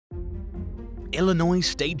Illinois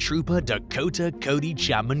State Trooper Dakota Cody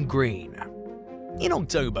Chapman Green. In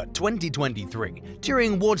October 2023,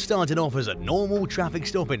 during what started off as a normal traffic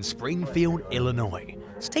stop in Springfield, Illinois,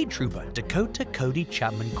 State Trooper Dakota Cody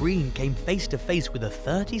Chapman Green came face to face with a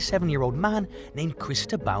 37-year-old man named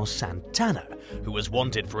Cristobal Santana, who was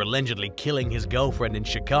wanted for allegedly killing his girlfriend in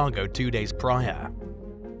Chicago 2 days prior.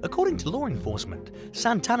 According to law enforcement,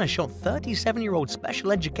 Santana shot 37-year-old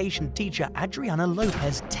special education teacher Adriana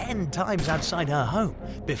Lopez 10 times outside her home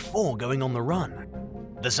before going on the run.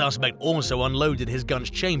 The suspect also unloaded his gun's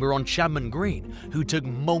chamber on Chapman Green, who took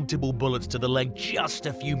multiple bullets to the leg just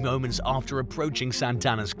a few moments after approaching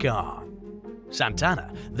Santana's car.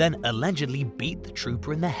 Santana then allegedly beat the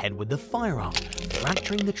trooper in the head with the firearm,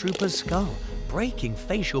 fracturing the trooper's skull, breaking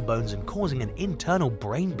facial bones and causing an internal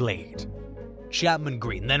brain bleed. Chapman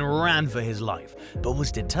Green then ran for his life, but was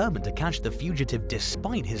determined to catch the fugitive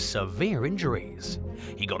despite his severe injuries.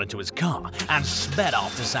 He got into his car and sped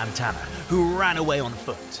after Santana, who ran away on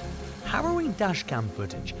foot. Harrowing dashcam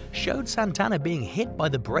footage showed Santana being hit by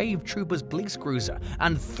the brave trooper's police cruiser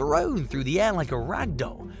and thrown through the air like a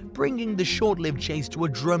ragdoll, bringing the short-lived chase to a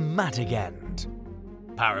dramatic end.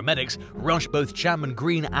 Paramedics rushed both Chapman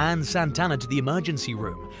Green and Santana to the emergency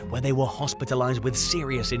room, where they were hospitalized with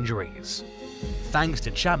serious injuries. Thanks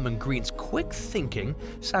to Chapman Green's quick thinking,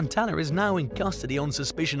 Santana is now in custody on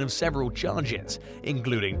suspicion of several charges,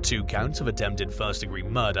 including 2 counts of attempted first-degree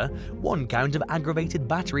murder, 1 count of aggravated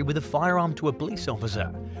battery with a firearm to a police officer,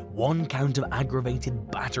 1 count of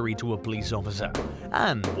aggravated battery to a police officer,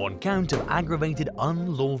 and 1 count of aggravated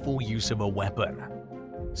unlawful use of a weapon.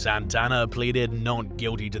 Santana pleaded not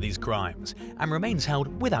guilty to these crimes and remains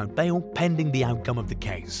held without bail pending the outcome of the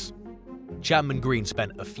case. Chapman Green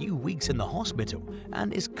spent a few weeks in the hospital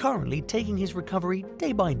and is currently taking his recovery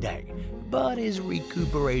day by day, but is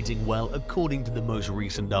recuperating well according to the most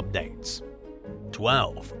recent updates.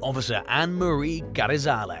 12. Officer Anne-Marie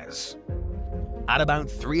Carrizales. At about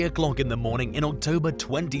 3 o'clock in the morning in October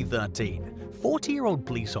 2013, 40-year-old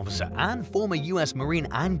police officer and former U.S. Marine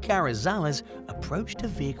Anne Carrizales approached a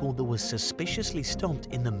vehicle that was suspiciously stopped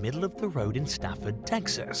in the middle of the road in Stafford,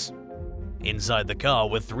 Texas. Inside the car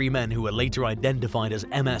were 3 men who were later identified as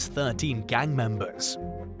MS-13 gang members.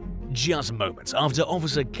 Just moments after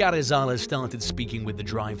Officer Carrizales started speaking with the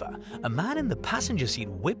driver, a man in the passenger seat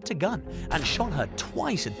whipped a gun and shot her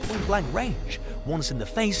twice at point-blank range, once in the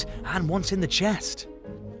face and once in the chest.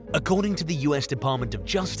 According to the U.S. Department of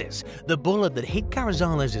Justice, the bullet that hit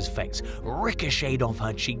Carrizales' face ricocheted off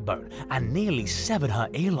her cheekbone and nearly severed her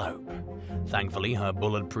earlobe. Thankfully, her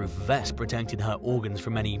bulletproof vest protected her organs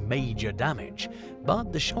from any major damage,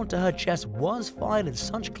 but the shot to her chest was fired at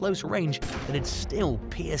such close range that it still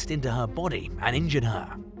pierced into her body and injured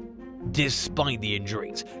her. Despite the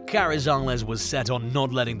injuries, Carrizales was set on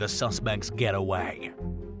not letting the suspects get away.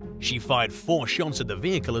 She fired 4 shots at the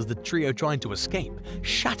vehicle as the trio tried to escape,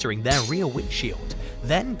 shattering their rear windshield,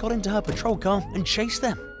 then got into her patrol car and chased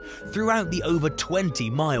them. Throughout the over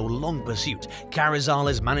 20-mile-long pursuit,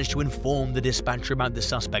 Carrizales managed to inform the dispatcher about the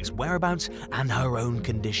suspect's whereabouts and her own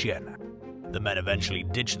condition. The men eventually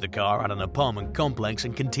ditched the car at an apartment complex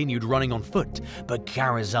and continued running on foot, but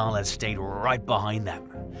Carrizales stayed right behind them.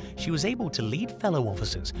 She was able to lead fellow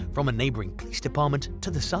officers from a neighboring police department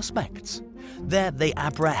to the suspects. There, they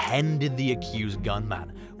apprehended the accused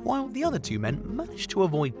gunman, while the other 2 men managed to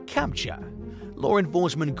avoid capture. Law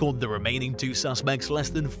enforcement caught the remaining 2 suspects less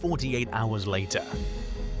than 48 hours later.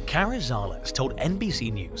 Carrizales told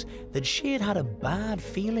NBC News that she had had a bad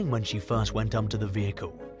feeling when she first went up to the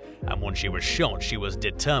vehicle, and when she was shot, she was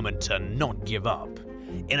determined to not give up.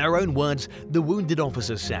 In her own words, the wounded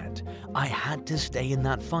officer said, "I had to stay in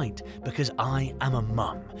that fight because I am a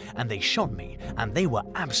mum, and they shot me, and they were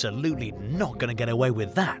absolutely not going to get away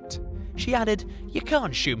with that." She added, "You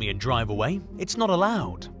can't shoot me and drive away. It's not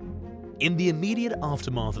allowed." In the immediate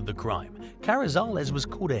aftermath of the crime, Carrizales was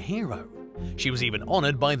called a hero. She was even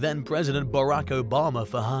honored by then-President Barack Obama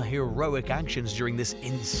for her heroic actions during this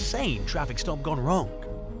insane traffic stop gone wrong.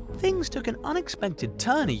 Things took an unexpected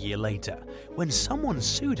turn a year later when someone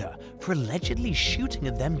sued her for allegedly shooting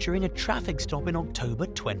at them during a traffic stop in October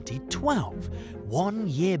 2012, 1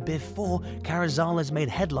 year before Carrizales made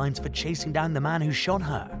headlines for chasing down the man who shot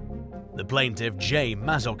her. The plaintiff, Jay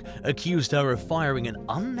Mazok, accused her of firing an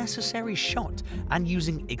unnecessary shot and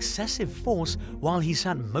using excessive force while he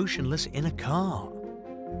sat motionless in a car.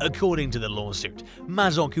 According to the lawsuit,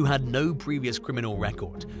 Mazok, who had no previous criminal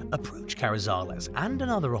record, approached Carrizales and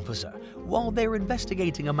another officer while they were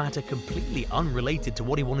investigating a matter completely unrelated to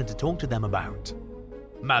what he wanted to talk to them about.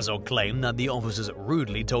 Mazog claimed that the officers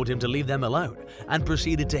rudely told him to leave them alone and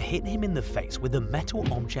proceeded to hit him in the face with a metal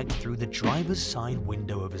object through the driver's side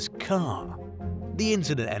window of his car. The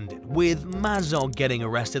incident ended with Mazog getting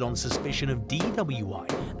arrested on suspicion of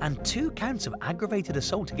DWI and 2 counts of aggravated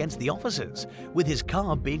assault against the officers, with his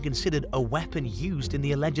car being considered a weapon used in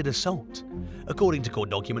the alleged assault. According to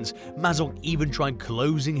court documents, Mazog even tried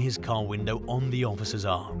closing his car window on the officer's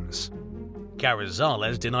arms.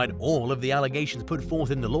 Carrizales denied all of the allegations put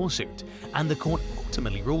forth in the lawsuit, and the court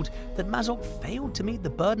ultimately ruled that Mazog failed to meet the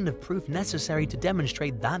burden of proof necessary to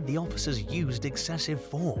demonstrate that the officers used excessive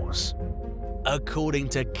force. According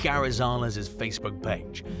to Carrizales' Facebook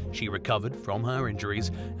page, she recovered from her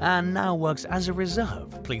injuries and now works as a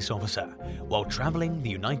reserve police officer while traveling the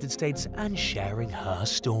United States and sharing her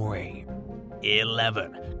story.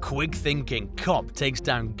 11. Quick-thinking cop takes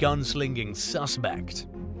down gunslinging suspect.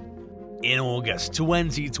 In August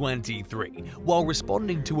 2023, while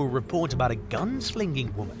responding to a report about a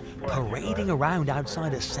gunslinging woman parading around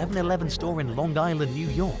outside a 7-Eleven store in Long Island, New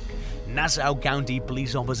York, Nassau County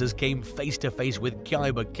police officers came face-to-face with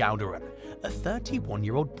Kyber Calderon, a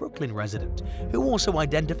 31-year-old Brooklyn resident, who also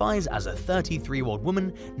identifies as a 33-year-old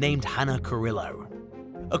woman named Hannah Carrillo.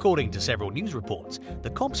 According to several news reports, the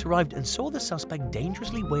cops arrived and saw the suspect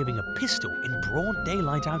dangerously waving a pistol in broad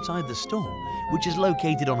daylight outside the store, which is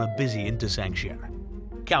located on a busy intersection.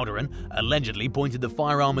 Calderon allegedly pointed the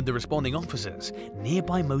firearm at the responding officers,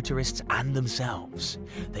 nearby motorists and themselves.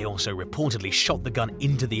 They also reportedly shot the gun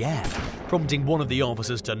into the air, prompting one of the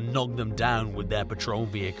officers to knock them down with their patrol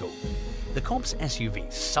vehicle. The cops' SUV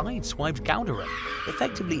sideswiped Calderon,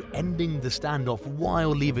 effectively ending the standoff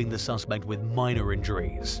while leaving the suspect with minor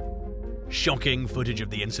injuries. Shocking footage of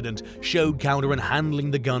the incident showed Calderon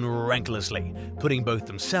handling the gun recklessly, putting both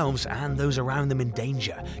themselves and those around them in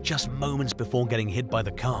danger just moments before getting hit by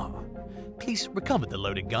the car. Police recovered the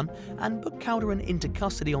loaded gun and put Calderon into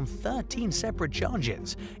custody on 13 separate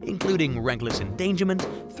charges, including reckless endangerment,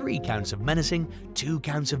 3 counts of menacing, 2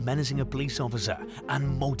 counts of menacing a police officer,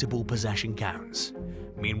 and multiple possession counts.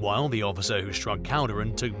 Meanwhile, the officer who struck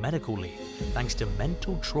Calderon took medical leave thanks to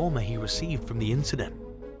mental trauma he received from the incident.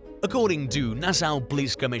 According to Nassau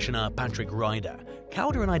Police Commissioner Patrick Ryder,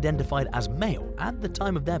 Calderon identified as male at the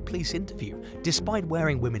time of their police interview, despite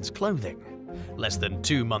wearing women's clothing. Less than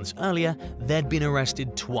 2 months earlier, they'd been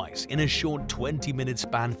arrested twice in a short 20-minute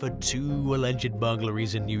span for 2 alleged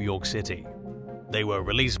burglaries in New York City. They were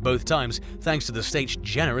released both times thanks to the state's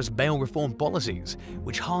generous bail reform policies,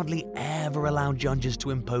 which hardly ever allowed judges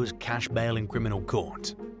to impose cash bail in criminal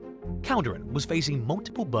court. Calderon was facing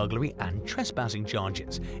multiple burglary and trespassing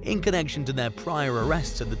charges in connection to their prior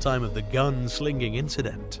arrests at the time of the gun-slinging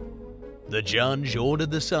incident. The judge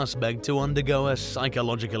ordered the suspect to undergo a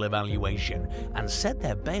psychological evaluation and set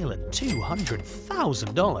their bail at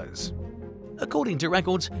 $200,000. According to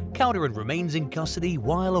records, Calderon remains in custody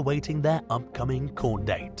while awaiting their upcoming court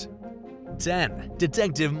date. 10.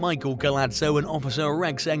 Detective Michael Colazzo and Officer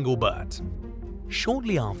Rex Engelbert.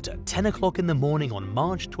 Shortly after 10 o'clock in the morning on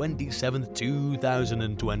March 27,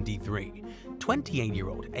 2023,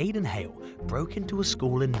 28-year-old Aiden Hale broke into a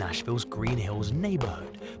school in Nashville's Green Hills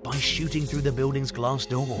neighborhood by shooting through the building's glass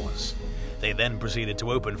doors. They then proceeded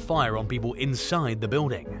to open fire on people inside the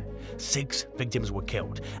building. 6 victims were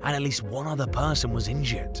killed and at least 1 other person was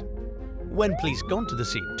injured. When police got to the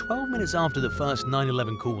scene 12 minutes after the first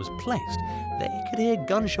 911 call was placed, they could hear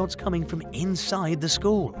gunshots coming from inside the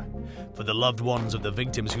school. For the loved ones of the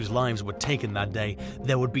victims whose lives were taken that day,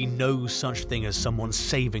 there would be no such thing as someone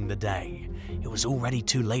saving the day. It was already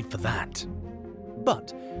too late for that.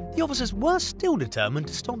 But the officers were still determined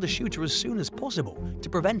to stop the shooter as soon as possible to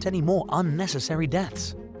prevent any more unnecessary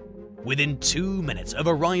deaths. Within 2 minutes of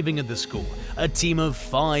arriving at the school, a team of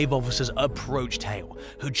 5 officers approached Hale,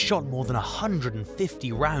 who'd shot more than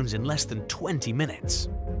 150 rounds in less than 20 minutes.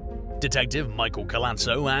 Detective Michael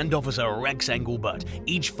Colazzo and Officer Rex Engelbert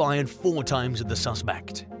each fired 4 times at the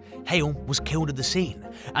suspect. Hale was killed at the scene,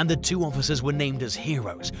 and the 2 officers were named as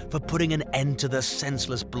heroes for putting an end to the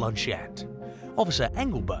senseless bloodshed. Officer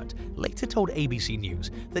Engelbert later told ABC News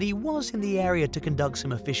that he was in the area to conduct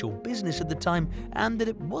some official business at the time and that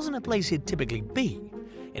it wasn't a place he'd typically be.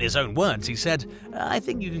 In his own words, he said, "I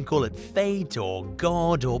think you can call it fate or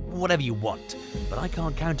God or whatever you want, but I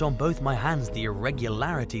can't count on both my hands the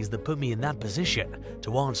irregularities that put me in that position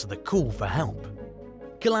to answer the call for help."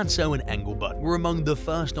 Colazzo and Engelbert were among the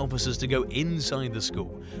first officers to go inside the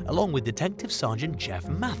school, along with Detective Sergeant Jeff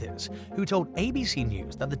Mathis, who told ABC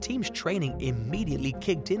News that the team's training immediately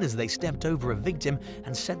kicked in as they stepped over a victim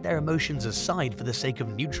and set their emotions aside for the sake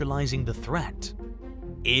of neutralizing the threat.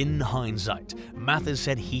 In hindsight, Mathers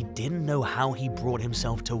said he didn't know how he brought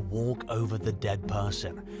himself to walk over the dead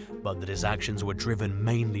person, but that his actions were driven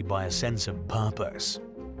mainly by a sense of purpose.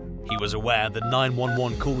 He was aware that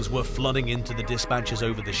 911 calls were flooding into the dispatchers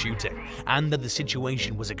over the shooting, and that the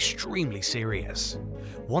situation was extremely serious.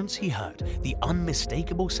 Once he heard the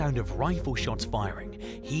unmistakable sound of rifle shots firing,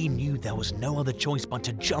 he knew there was no other choice but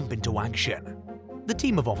to jump into action. The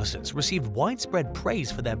team of officers received widespread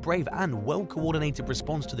praise for their brave and well-coordinated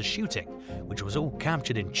response to the shooting, which was all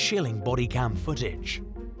captured in chilling body cam footage.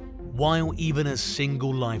 While even a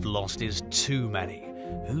single life lost is too many,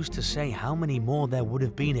 who's to say how many more there would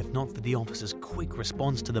have been if not for the officers' quick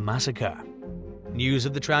response to the massacre? News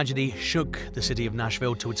of the tragedy shook the city of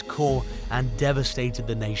Nashville to its core and devastated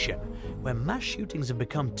the nation, where mass shootings have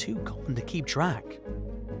become too common to keep track.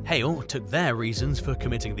 Hale took their reasons for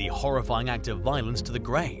committing the horrifying act of violence to the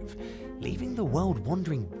grave, leaving the world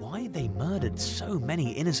wondering why they murdered so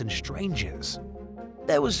many innocent strangers.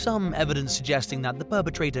 There was some evidence suggesting that the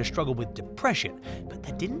perpetrator struggled with depression, but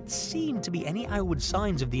there didn't seem to be any outward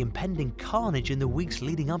signs of the impending carnage in the weeks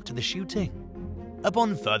leading up to the shooting.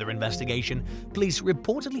 Upon further investigation, police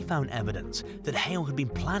reportedly found evidence that Hale had been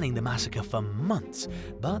planning the massacre for months,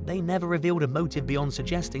 but they never revealed a motive beyond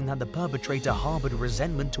suggesting that the perpetrator harbored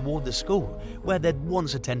resentment toward the school, where they'd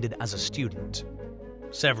once attended as a student.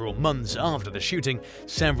 Several months after the shooting,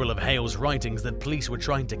 several of Hale's writings that police were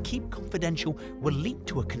trying to keep confidential were leaked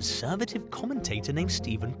to a conservative commentator named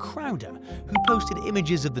Steven Crowder, who posted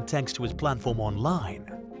images of the text to his platform online.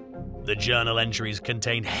 The journal entries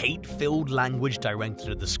contained hate-filled language directed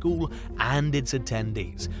at the school and its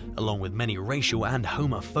attendees, along with many racial and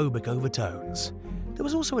homophobic overtones. There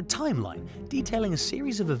was also a timeline detailing a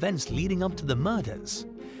series of events leading up to the murders.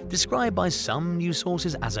 Described by some news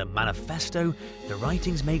sources as a manifesto, the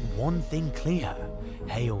writings make one thing clear: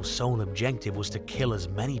 Hale's sole objective was to kill as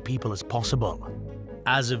many people as possible.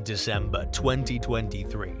 As of December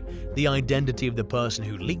 2023, the identity of the person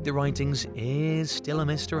who leaked the writings is still a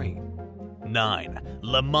mystery. 9.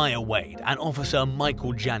 Lamaya Wade and Officer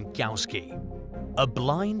Michael Jankowski. A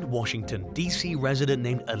blind Washington, D.C. resident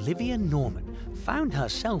named Olivia Norman found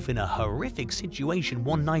herself in a horrific situation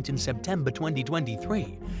one night in September 2023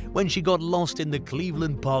 when she got lost in the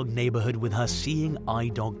Cleveland Park neighborhood with her seeing eye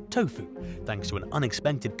dog Tofu, thanks to an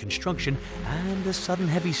unexpected construction and a sudden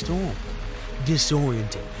heavy storm.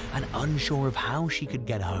 Disoriented and unsure of how she could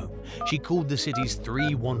get home, she called the city's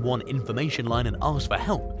 311 information line and asked for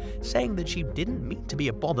help, saying that she didn't mean to be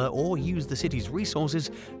a bother or use the city's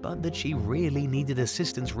resources, but that she really needed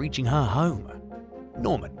assistance reaching her home.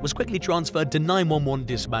 Norman was quickly transferred to 911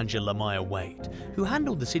 dispatcher Lamaya Wade, who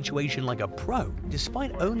handled the situation like a pro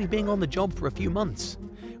despite only being on the job for a few months.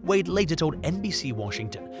 Wade later told NBC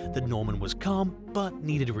Washington that Norman was calm but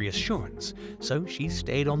needed reassurance, so she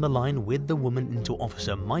stayed on the line with the woman until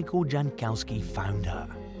Officer Michael Jankowski found her.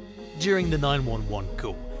 During the 911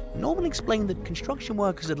 call, Norman explained that construction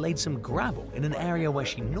workers had laid some gravel in an area where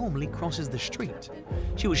she normally crosses the street.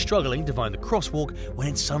 She was struggling to find the crosswalk when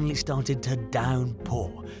it suddenly started to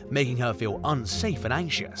downpour, making her feel unsafe and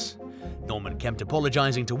anxious. Norman kept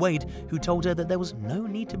apologizing to Wade, who told her that there was no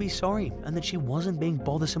need to be sorry and that she wasn't being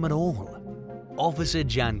bothersome at all. Officer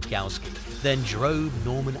Jankowski then drove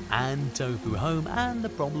Norman and Tofu home, and the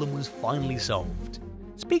problem was finally solved.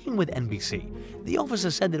 Speaking with NBC, the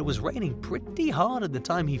officer said that it was raining pretty hard at the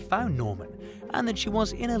time he found Norman, and that she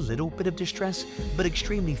was in a little bit of distress, but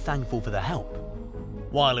extremely thankful for the help.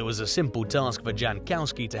 While it was a simple task for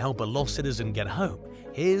Jankowski to help a lost citizen get home,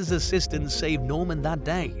 his assistance saved Norman that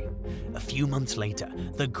day. A few months later,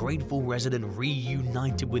 the grateful resident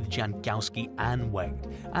reunited with Jankowski and Wade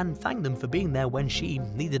and thanked them for being there when she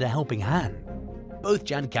needed a helping hand. Both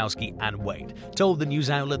Jankowski and Wade told the news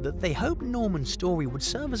outlet that they hoped Norman's story would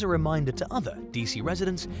serve as a reminder to other DC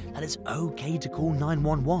residents that it's okay to call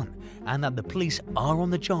 911 and that the police are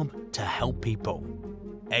on the job to help people.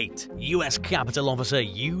 8. U.S. Capitol Officer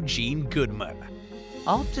Eugene Goodman.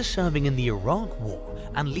 After serving in the Iraq War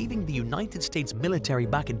and leaving the United States military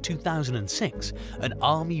back in 2006, an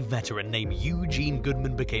Army veteran named Eugene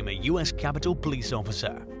Goodman became a U.S. Capitol Police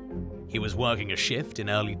officer. He was working a shift in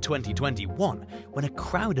early 2021 when a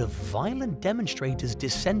crowd of violent demonstrators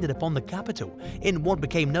descended upon the Capitol in what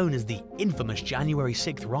became known as the infamous January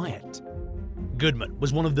 6th riot. Goodman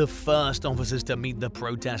was one of the first officers to meet the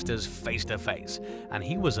protesters face-to-face, and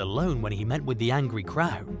he was alone when he met with the angry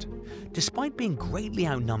crowd. Despite being greatly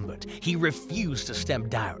outnumbered, he refused to step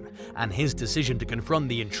down, and his decision to confront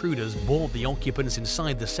the intruders bought the occupants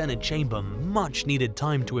inside the Senate chamber much-needed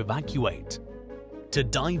time to evacuate. To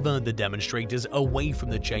divert the demonstrators away from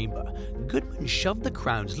the chamber, Goodman shoved the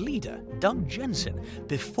crowd's leader, Doug Jensen,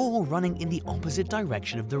 before running in the opposite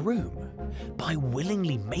direction of the room. By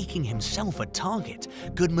willingly making himself a target,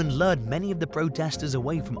 Goodman lured many of the protesters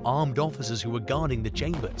away from armed officers who were guarding the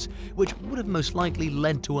chambers, which would have most likely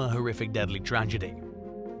led to a horrific deadly tragedy.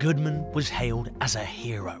 Goodman was hailed as a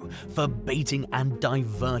hero for baiting and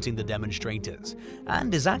diverting the demonstrators,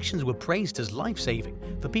 and his actions were praised as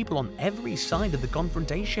life-saving for people on every side of the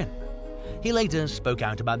confrontation. He later spoke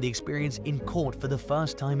out about the experience in court for the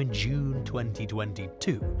first time in June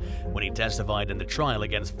 2022, when he testified in the trial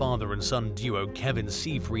against father and son duo Kevin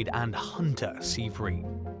Seafried and Hunter Seafried.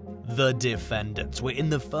 The defendants were in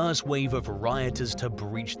the first wave of rioters to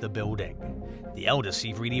breach the building. The elder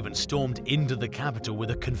Seafried even stormed into the Capitol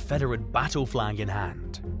with a Confederate battle flag in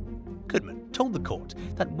hand. Goodman told the court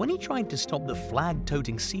that when he tried to stop the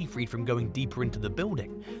flag-toting Seafried from going deeper into the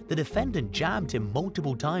building, the defendant jabbed him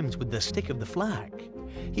multiple times with the stick of the flag.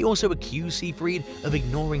 He also accused Seafried of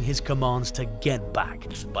ignoring his commands to get back,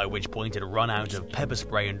 by which point he'd run out of pepper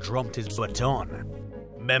spray and dropped his baton.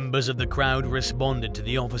 Members of the crowd responded to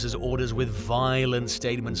the officer's orders with violent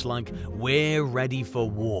statements like, "We're ready for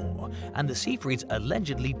war," and the Seafrieds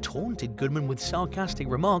allegedly taunted Goodman with sarcastic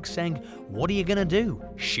remarks saying, "What are you gonna do,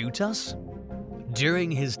 shoot us?"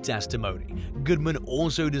 During his testimony, Goodman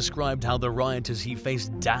also described how the rioters he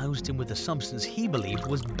faced doused him with a substance he believed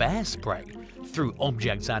was bear spray, threw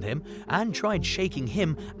objects at him, and tried shaking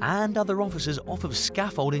him and other officers off of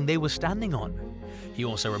scaffolding they were standing on. He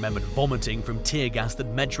also remembered vomiting from tear gas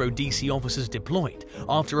that Metro DC officers deployed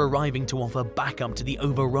after arriving to offer backup to the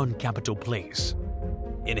overrun Capitol Police.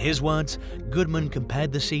 In his words, Goodman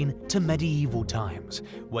compared the scene to medieval times,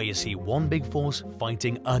 where you see one big force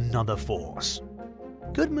fighting another force.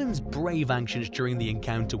 Goodman's brave actions during the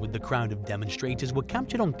encounter with the crowd of demonstrators were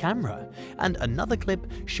captured on camera, and another clip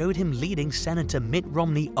showed him leading Senator Mitt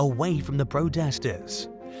Romney away from the protesters.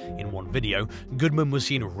 In one video, Goodman was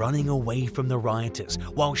seen running away from the rioters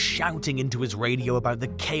while shouting into his radio about the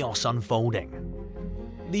chaos unfolding.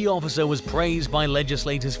 The officer was praised by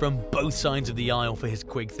legislators from both sides of the aisle for his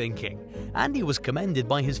quick thinking, and he was commended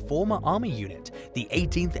by his former Army unit, the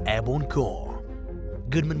 18th Airborne Corps.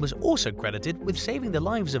 Goodman was also credited with saving the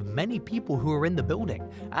lives of many people who were in the building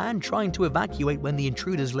and trying to evacuate when the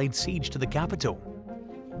intruders laid siege to the Capitol.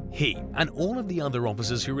 He and all of the other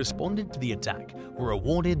officers who responded to the attack were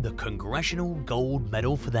awarded the Congressional Gold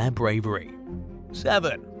Medal for their bravery.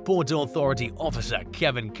 7. Port Authority Officer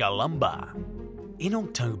Kevin Columba. In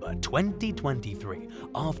October 2023,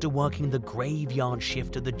 after working the graveyard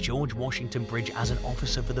shift at the George Washington Bridge as an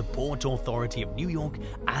officer for the Port Authority of New York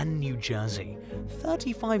and New Jersey,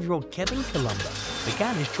 35-year-old Kevin Columba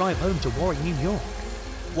began his drive home to Warwick, New York.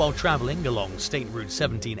 While traveling along State Route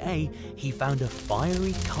 17A, he found a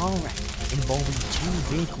fiery car wreck involving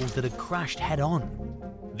two vehicles that had crashed head-on.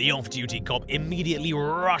 The off-duty cop immediately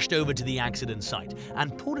rushed over to the accident site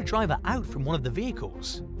and pulled a driver out from one of the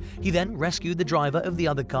vehicles. He then rescued the driver of the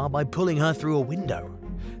other car by pulling her through a window.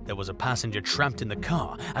 There was a passenger trapped in the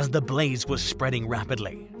car as the blaze was spreading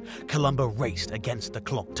rapidly. Columba raced against the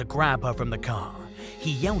clock to grab her from the car.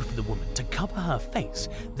 He yelled for the woman to cover her face,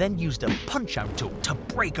 then used a punch-out tool to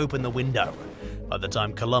break open the window. By the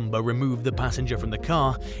time Columba removed the passenger from the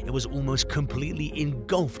car, it was almost completely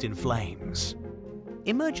engulfed in flames.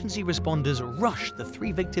 Emergency responders rushed the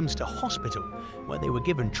three victims to hospital, where they were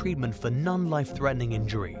given treatment for non-life-threatening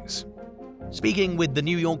injuries. Speaking with the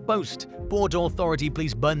New York Post, Port Authority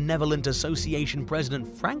Police Benevolent Association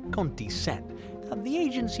President Frank Conti said that the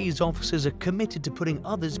agency's officers are committed to putting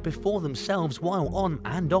others before themselves while on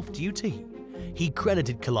and off duty. He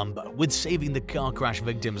credited Columba with saving the car crash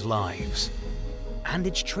victims' lives. And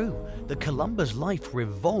it's true, the Columba's life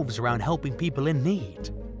revolves around helping people in need.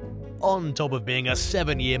 On top of being a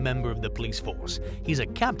 7-year member of the police force, he's a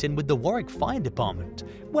captain with the Warwick Fire Department,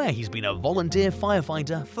 where he's been a volunteer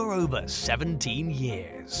firefighter for over 17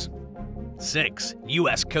 years. 6.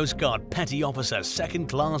 U.S. Coast Guard Petty Officer 2nd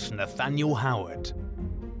Class Nathaniel Howard.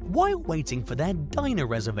 While waiting for their diner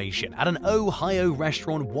reservation at an Ohio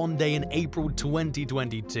restaurant one day in April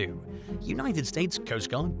 2022, United States Coast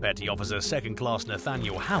Guard Petty Officer 2nd Class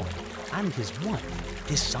Nathaniel Howard and his wife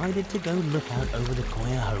decided to go look out over the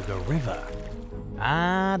Cuyahoga River.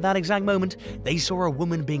 At that exact moment, they saw a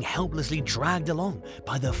woman being helplessly dragged along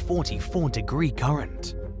by the 44-degree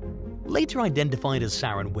current. Later identified as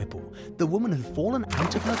Saren Whipple, the woman had fallen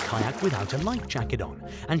out of her kayak without a life jacket on,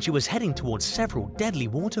 and she was heading towards several deadly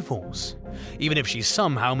waterfalls. Even if she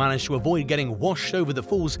somehow managed to avoid getting washed over the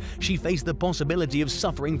falls, she faced the possibility of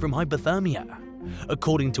suffering from hypothermia.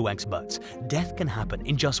 According to experts, death can happen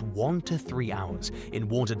in just 1 to 3 hours in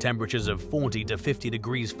water temperatures of 40 to 50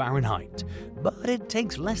 degrees Fahrenheit, but it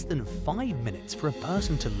takes less than 5 minutes for a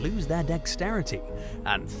person to lose their dexterity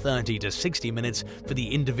and 30 to 60 minutes for the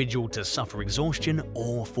individual to suffer exhaustion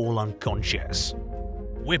or fall unconscious.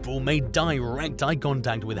 Whipple made direct eye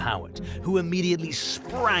contact with Howard, who immediately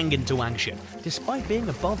sprang into action, despite being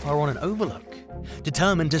above her on an overlook.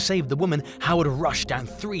 Determined to save the woman, Howard rushed down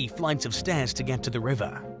 3 flights of stairs to get to the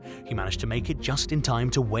river. He managed to make it just in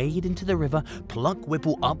time to wade into the river, pluck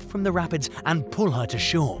Whipple up from the rapids, and pull her to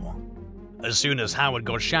shore. As soon as Howard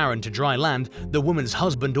got Sharon to dry land, the woman's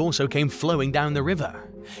husband also came flowing down the river.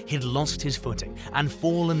 He'd lost his footing and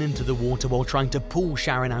fallen into the water while trying to pull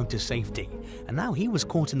Sharon out to safety, and now he was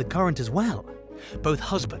caught in the current as well. Both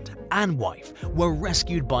husband and wife were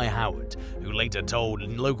rescued by Howard, who later told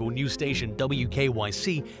local news station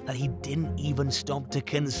WKYC that he didn't even stop to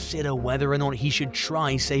consider whether or not he should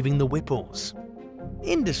try saving the Whipples.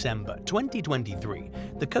 In December 2023,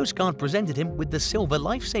 the Coast Guard presented him with the Silver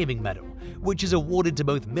Life-Saving Medal, which is awarded to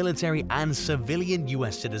both military and civilian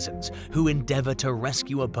US citizens who endeavor to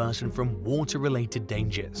rescue a person from water-related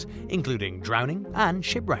dangers, including drowning and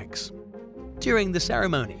shipwrecks. During the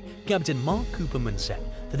ceremony, Captain Mark Cooperman said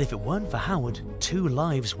that if it weren't for Howard, 2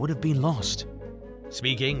 lives would have been lost.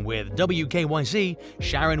 Speaking with WKYC,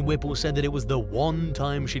 Sharon Whipple said that it was the one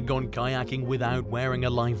time she'd gone kayaking without wearing a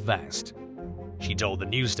life vest. She told the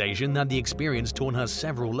news station that the experience taught her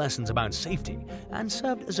several lessons about safety and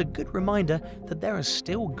served as a good reminder that there are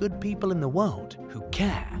still good people in the world who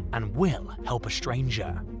care and will help a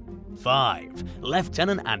stranger. 5.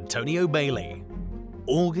 Lieutenant Antonio Bailey.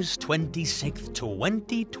 August 26,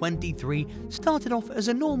 2023 started off as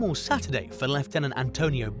a normal Saturday for Lieutenant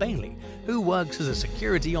Antonio Bailey, who works as a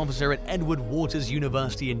security officer at Edward Waters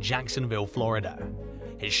University in Jacksonville, Florida.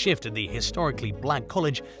 His shift at the historically black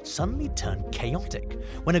college suddenly turned chaotic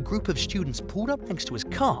when a group of students pulled up next to his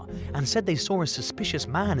car and said they saw a suspicious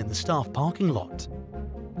man in the staff parking lot.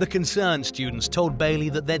 The concerned students told Bailey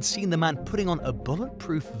that they'd seen the man putting on a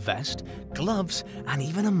bulletproof vest, gloves, and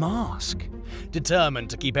even a mask. Determined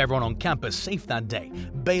to keep everyone on campus safe that day,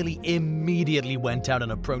 Bailey immediately went out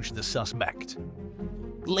and approached the suspect.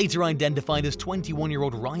 Later identified as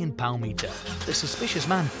 21-year-old Ryan Palmiter, the suspicious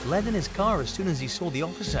man fled in his car as soon as he saw the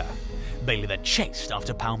officer. Bailey then chased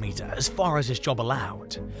after Palmiter as far as his job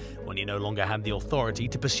allowed. When he no longer had the authority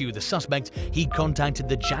to pursue the suspect, he contacted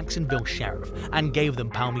the Jacksonville sheriff and gave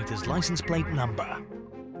them Palmiter's license plate number.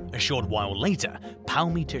 A short while later,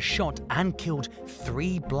 Palmiter shot and killed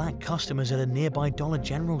 3 black customers at a nearby Dollar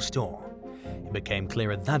General store. It became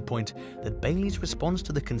clear at that point that Bailey's response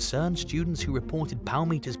to the concerned students who reported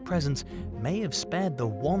Palmiter's presence may have spared the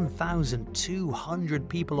 1,200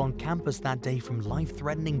 people on campus that day from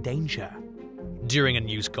life-threatening danger. During a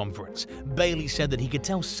news conference, Bailey said that he could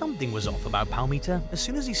tell something was off about Palmiter as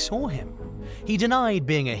soon as he saw him. He denied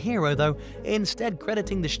being a hero though, instead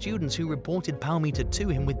crediting the students who reported Palmiter to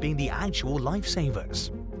him with being the actual lifesavers.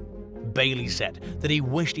 Bailey said that he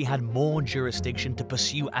wished he had more jurisdiction to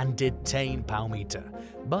pursue and detain Palmiter,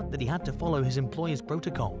 but that he had to follow his employer's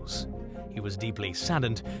protocols. He was deeply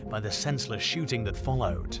saddened by the senseless shooting that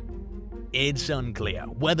followed. It's unclear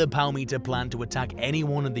whether Palmiter planned to attack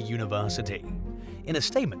anyone at the university. In a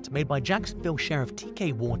statement made by Jacksonville Sheriff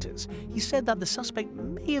T.K. Waters, he said that the suspect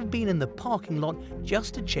may have been in the parking lot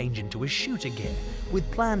just to change into his shooter gear, with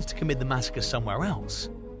plans to commit the massacre somewhere else.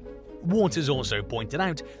 Waters also pointed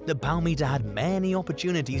out that Palmiter had many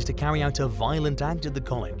opportunities to carry out a violent act at the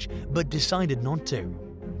college, but decided not to.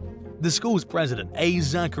 The school's president, A.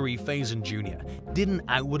 Zachary Faison Jr., didn't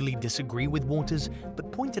outwardly disagree with Waters,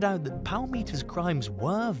 but pointed out that Palmiter's crimes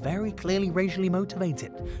were very clearly racially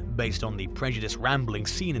motivated, based on the prejudice rambling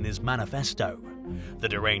seen in his manifesto. The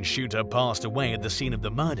deranged shooter passed away at the scene of the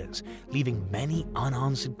murders, leaving many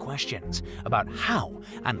unanswered questions about how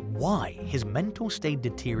and why his mental state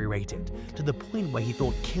deteriorated to the point where he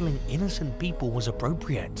thought killing innocent people was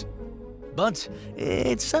appropriate. But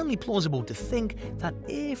it's certainly plausible to think that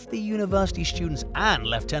if the university students and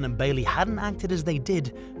Lieutenant Bailey hadn't acted as they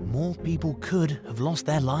did, more people could have lost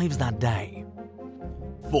their lives that day.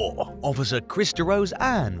 4. Officer Chris DeRose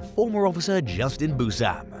and former officer Justin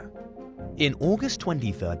Busam. In August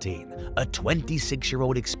 2013, a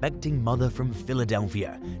 26-year-old expecting mother from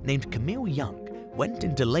Philadelphia named Camille Young went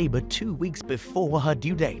into labor 2 weeks before her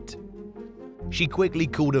due date. She quickly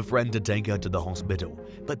called a friend to take her to the hospital,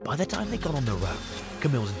 but by the time they got on the road,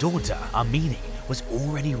 Camille's daughter, Amini, was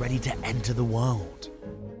already ready to enter the world.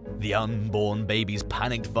 The unborn baby's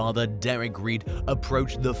panicked father, Derek Reed,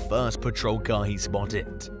 approached the first patrol car he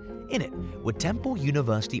spotted. In it were Temple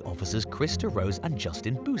University officers Chris DeRose and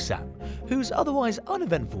Justin Busam, whose otherwise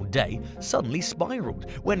uneventful day suddenly spiraled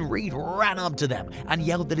when Reed ran up to them and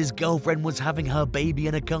yelled that his girlfriend was having her baby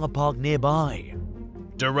in a car park nearby.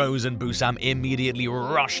 DeRose and Busam immediately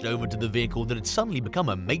rushed over to the vehicle that had suddenly become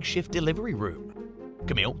a makeshift delivery room.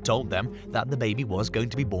 Camille told them that the baby was going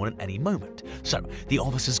to be born at any moment, so the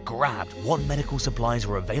officers grabbed what medical supplies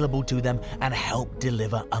were available to them and helped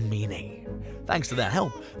deliver Amini. Thanks to their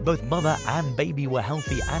help, both mother and baby were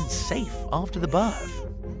healthy and safe after the birth.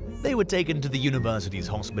 They were taken to the university's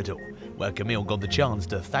hospital, where Camille got the chance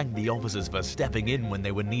to thank the officers for stepping in when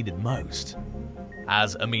they were needed most.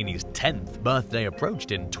 As Amini's 10th birthday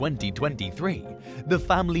approached in 2023, the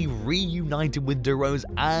family reunited with DeRose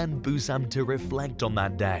and Busam to reflect on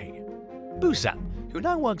that day. Busam, who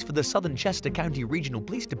now works for the Southern Chester County Regional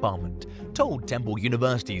Police Department, told Temple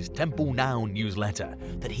University's Temple Now newsletter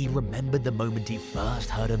that he remembered the moment he first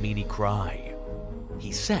heard Amini cry.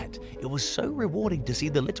 He said it was so rewarding to see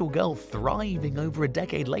the little girl thriving over a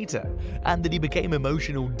decade later, and that he became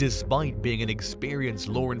emotional despite being an experienced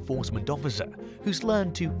law enforcement officer who's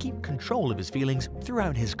learned to keep control of his feelings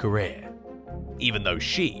throughout his career. Even though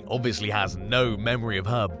she obviously has no memory of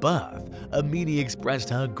her birth, Amini expressed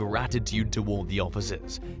her gratitude toward the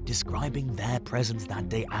officers, describing their presence that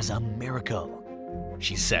day as a miracle.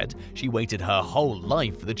 She said she waited her whole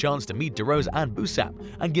life for the chance to meet DeRose and Busam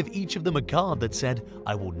and give each of them a card that said,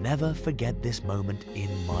 "I will never forget this moment in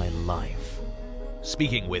my life."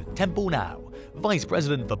 Speaking with Temple Now, Vice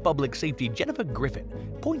President for Public Safety Jennifer Griffin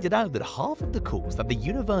pointed out that half of the calls that the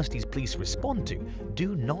university's police respond to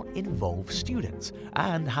do not involve students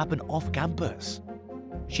and happen off campus.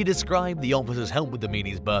 She described the officers' help with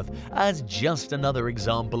Amini's birth as just another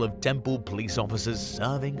example of Temple police officers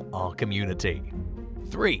serving our community.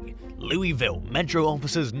 3. Louisville Metro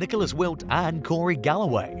officers Nicholas Wilt and Corey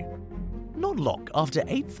Galloway. Not long after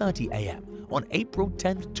 8:30 a.m. on April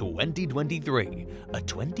 10, 2023, a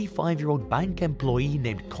 25-year-old bank employee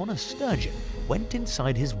named Connor Sturgeon went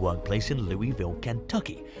inside his workplace in Louisville,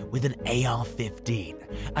 Kentucky with an AR-15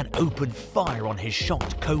 and opened fire on his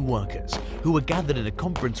shocked co-workers who were gathered in a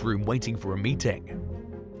conference room waiting for a meeting.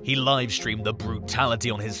 He live-streamed the brutality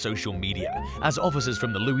on his social media as officers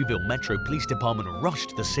from the Louisville Metro Police Department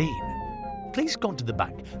rushed the scene. Police got to the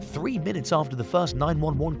bank 3 minutes after the first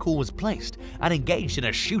 911 call was placed and engaged in a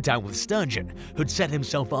shootout with Sturgeon, who'd set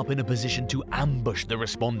himself up in a position to ambush the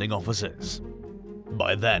responding officers.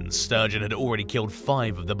 By then, Sturgeon had already killed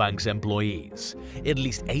 5 of the bank's employees. At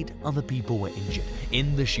least 8 other people were injured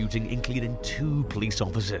in the shooting, including 2 police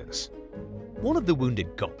officers. One of the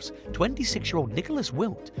wounded cops, 26-year-old Nicholas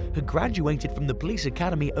Wilt, had graduated from the police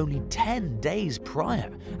academy only 10 days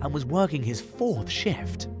prior and was working his 4th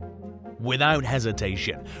shift. Without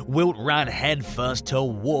hesitation, Wilt ran headfirst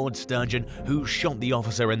toward Sturgeon, who shot the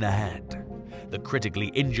officer in the head. The critically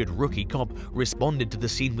injured rookie cop responded to the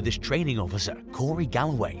scene with his training officer, Corey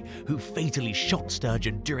Galloway, who fatally shot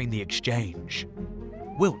Sturgeon during the exchange.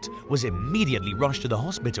 Wilt was immediately rushed to the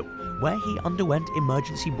hospital, where he underwent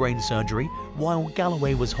emergency brain surgery, while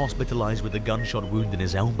Galloway was hospitalized with a gunshot wound in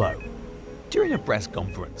his elbow. During a press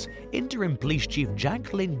conference, Interim Police Chief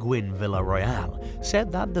Jacqueline Gwynn Villarroel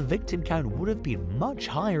said that the victim count would have been much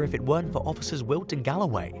higher if it weren't for officers Wilt and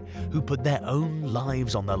Galloway, who put their own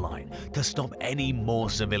lives on the line to stop any more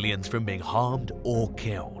civilians from being harmed or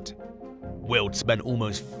killed. Wilt spent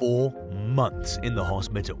almost 4 months in the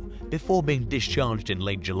hospital before being discharged in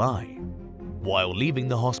late July. While leaving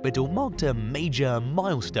the hospital marked a major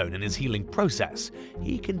milestone in his healing process,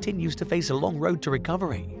 he continues to face a long road to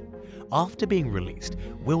recovery. After being released,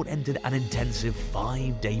 Wilt entered an intensive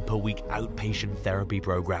 5-day-per-week outpatient therapy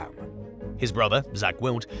program. His brother, Zach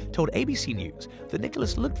Wilt, told ABC News that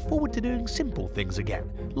Nicholas looked forward to doing simple things again,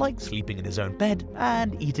 like sleeping in his own bed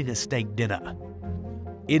and eating a steak dinner.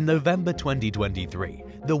 In November 2023,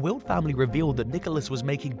 the Wilt family revealed that Nicholas was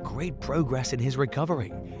making great progress in his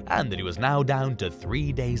recovery and that he was now down to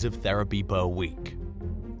 3 days of therapy per week.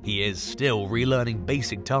 He is still relearning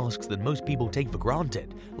basic tasks that most people take for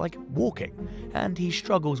granted, like walking, and he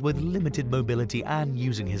struggles with limited mobility and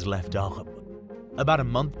using his left arm. About a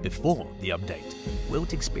month before the update,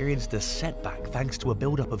 Wilt experienced a setback thanks to a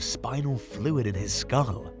buildup of spinal fluid in his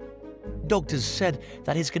skull. Doctors said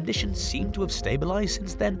that his condition seemed to have stabilized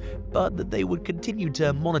since then, but that they would continue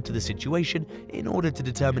to monitor the situation in order to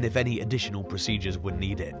determine if any additional procedures were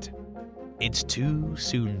needed. It's too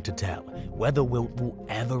soon to tell whether Wilt will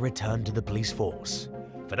ever return to the police force.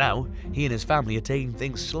 For now, he and his family are taking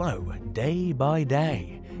things slow, day by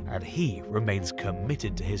day, and he remains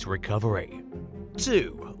committed to his recovery.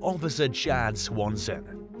 2. Officer Chad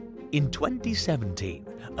Swanson. In 2017,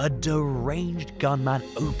 a deranged gunman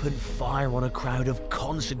opened fire on a crowd of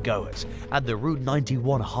concert-goers at the Route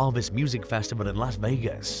 91 Harvest Music Festival in Las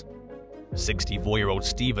Vegas. 64-year-old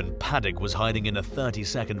Stephen Paddock was hiding in a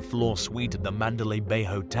 32nd floor suite at the Mandalay Bay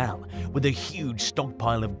Hotel with a huge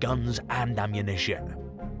stockpile of guns and ammunition.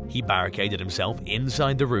 He barricaded himself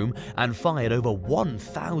inside the room and fired over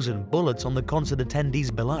 1,000 bullets on the concert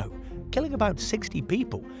attendees below, killing about 60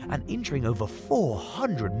 people and injuring over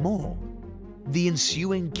 400 more. The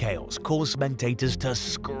ensuing chaos caused spectators to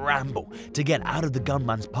scramble to get out of the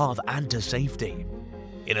gunman's path and to safety.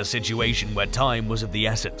 In a situation where time was of the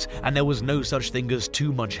essence and there was no such thing as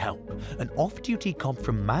too much help, an off-duty cop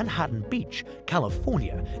from Manhattan Beach,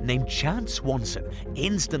 California, named Chad Swanson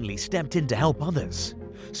instantly stepped in to help others.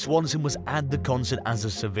 Swanson was at the concert as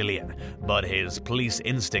a civilian, but his police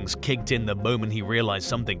instincts kicked in the moment he realized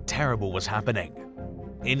something terrible was happening.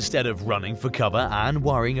 Instead of running for cover and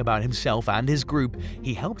worrying about himself and his group,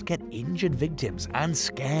 he helped get injured victims and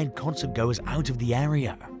scared concertgoers out of the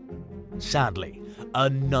area. Sadly,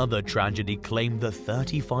 another tragedy claimed the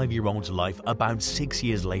 35-year-old's life about 6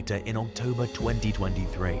 years later in October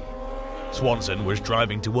 2023. Swanson was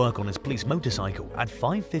driving to work on his police motorcycle at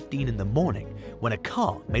 5:15 in the morning when a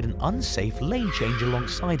car made an unsafe lane change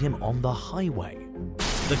alongside him on the highway.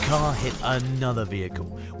 The car hit another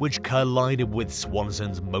vehicle, which collided with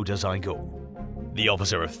Swanson's motorcycle. The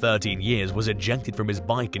officer of 13 years was ejected from his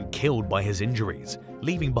bike and killed by his injuries,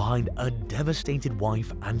 leaving behind a devastated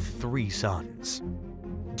wife and 3 sons.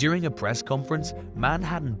 During a press conference,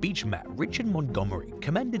 Manhattan Beach Mayor Richard Montgomery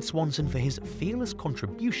commended Swanson for his fearless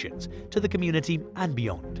contributions to the community and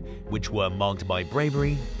beyond, which were marked by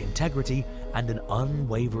bravery, integrity, and an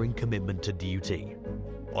unwavering commitment to duty.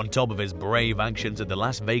 On top of his brave actions at the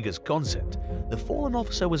Las Vegas concert, the fallen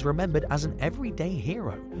officer was remembered as an everyday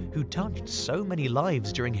hero who touched so many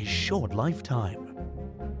lives during his short lifetime.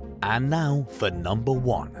 And now for number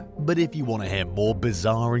 1. But if you want to hear more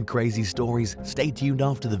bizarre and crazy stories, stay tuned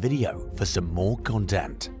after the video for some more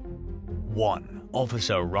content. 1.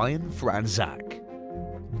 Officer Ryan Franczak.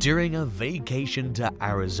 During a vacation to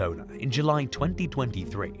Arizona in July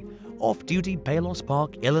 2023, off-duty Palos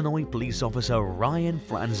Park, Illinois police officer Ryan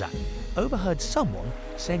Franczak overheard someone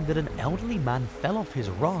saying that an elderly man fell off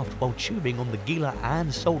his raft while tubing on the Gila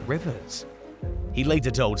and Salt rivers. He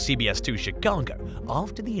later told CBS 2 Chicago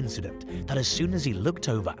after the incident that as soon as he looked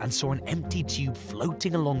over and saw an empty tube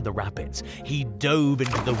floating along the rapids, he dove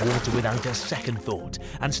into the water without a second thought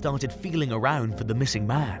and started feeling around for the missing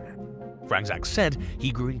man. Franczak said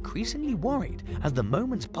he grew increasingly worried as the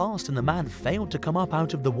moments passed and the man failed to come up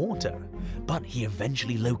out of the water, but he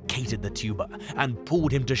eventually located the tuber and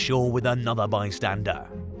pulled him to shore with another bystander.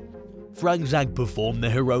 Franczak performed the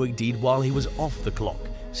heroic deed while he was off the clock,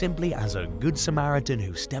 simply as a good Samaritan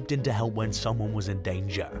who stepped in to help when someone was in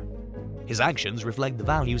danger. His actions reflect the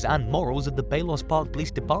values and morals of the Palos Park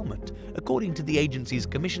Police Department, according to the agency's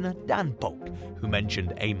Commissioner Dan Polk, who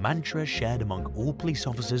mentioned a mantra shared among all police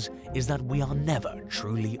officers is that we are never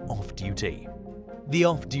truly off-duty. The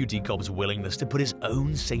off-duty cop's willingness to put his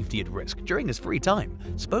own safety at risk during his free time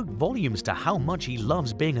spoke volumes to how much he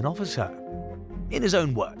loves being an officer. In his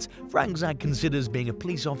own words, Franczak considers being a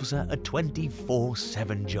police officer a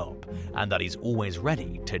 24/7 job, and that he's always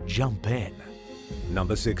ready to jump in.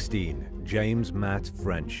 Number 16. James Matt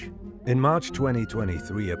French. In March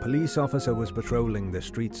 2023, a police officer was patrolling the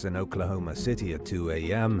streets in Oklahoma City at 2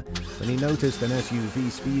 a.m. when he noticed an SUV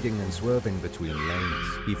speeding and swerving between lanes.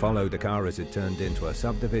 He followed the car as it turned into a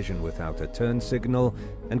subdivision without a turn signal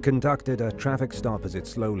and conducted a traffic stop as it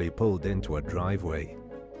slowly pulled into a driveway.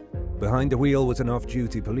 Behind the wheel was an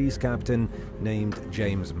off-duty police captain named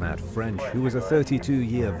James Matt French, who was a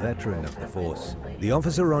 32-year veteran of the force. The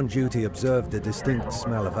officer on duty observed a distinct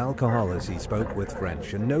smell of alcohol as he spoke with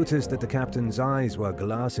French and noticed that the captain's eyes were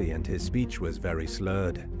glassy and his speech was very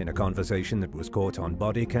slurred. In a conversation that was caught on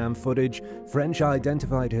body cam footage, French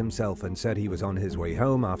identified himself and said he was on his way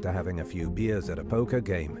home after having a few beers at a poker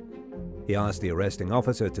game. He asked the arresting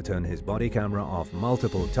officer to turn his body camera off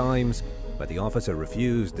multiple times, but the officer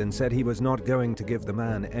refused and said he was not going to give the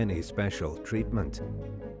man any special treatment.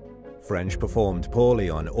 French performed poorly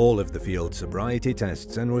on all of the field sobriety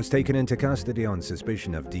tests and was taken into custody on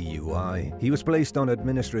suspicion of DUI. He was placed on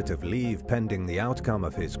administrative leave pending the outcome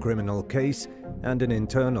of his criminal case and an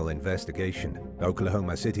internal investigation.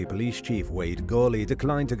 Oklahoma City Police Chief Wade Gawley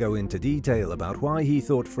declined to go into detail about why he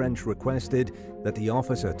thought French requested that the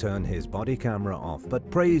officer turn his body camera off, but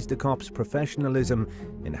praised the cop's professionalism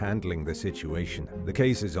in handling the situation. The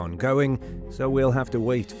case is ongoing, so we'll have to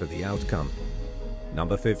wait for the outcome.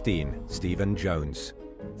 Number 15. Stephen Jones.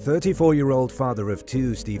 34-year-old father of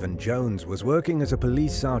two Stephen Jones was working as a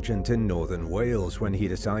police sergeant in northern Wales when he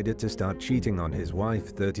decided to start cheating on his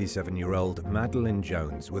wife, 37-year-old Madeleine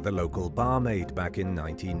Jones, with a local barmaid back in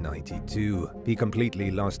 1992. He completely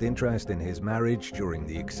lost interest in his marriage during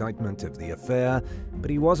the excitement of the affair, but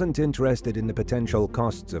he wasn't interested in the potential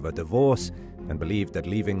costs of a divorce and believed that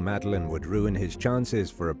leaving Madeleine would ruin his chances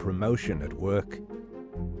for a promotion at work.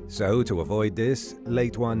 So, to avoid this,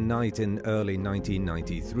 late one night in early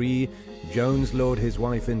 1993, Jones lured his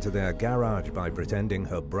wife into their garage by pretending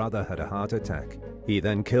her brother had a heart attack. He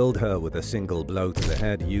then killed her with a single blow to the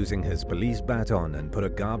head using his police baton and put a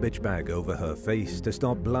garbage bag over her face to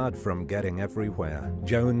stop blood from getting everywhere.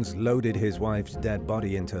 Jones loaded his wife's dead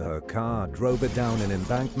body into her car, drove it down an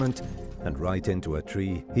embankment, and right into a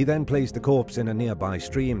tree. He then placed the corpse in a nearby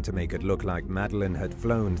stream to make it look like Madeleine had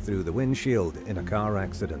flown through the windshield in a car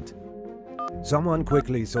accident. Someone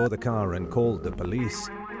quickly saw the car and called the police.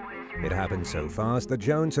 It happened so fast that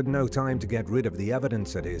Jones had no time to get rid of the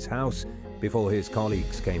evidence at his house before his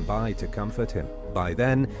colleagues came by to comfort him. By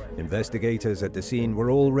then, investigators at the scene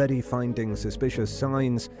were already finding suspicious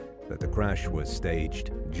signs that the crash was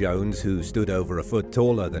staged. Jones, who stood over a foot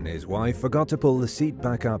taller than his wife, forgot to pull the seat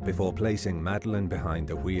back up before placing Madeleine behind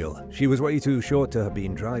the wheel. She was way too short to have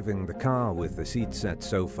been driving the car with the seat set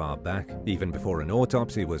so far back. Even before an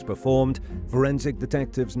autopsy was performed, forensic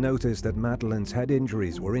detectives noticed that Madeleine's head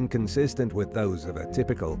injuries were inconsistent with those of a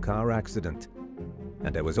typical car accident.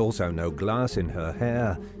 And there was also no glass in her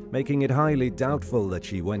hair, making it highly doubtful that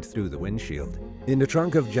she went through the windshield. In the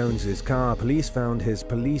trunk of Jones's car, police found his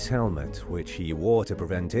police helmet, which he wore to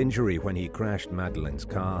prevent injury when he crashed Madeleine's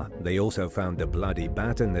car. They also found a bloody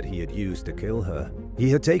baton that he had used to kill her. He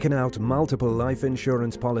had taken out multiple life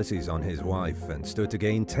insurance policies on his wife and stood to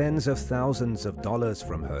gain tens of thousands of dollars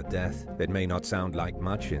from her death. It may not sound like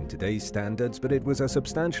much in today's standards, but it was a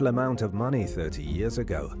substantial amount of money 30 years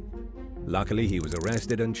ago. Luckily, he was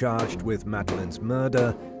arrested and charged with Madeleine's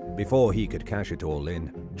murder before he could cash it all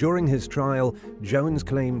in. During his trial, Jones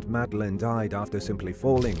claimed Madeleine died after simply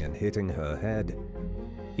falling and hitting her head.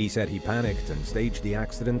 He said he panicked and staged the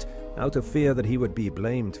accident out of fear that he would be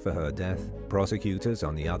blamed for her death. Prosecutors,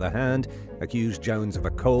 on the other hand, accused Jones of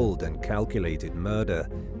a cold and calculated murder,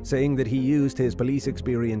 saying that he used his police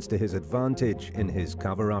experience to his advantage in his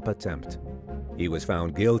cover-up attempt. He was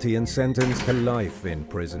found guilty and sentenced to life in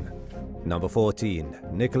prison. Number 14.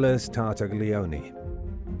 Nicholas Tartaglione.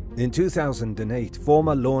 In 2008,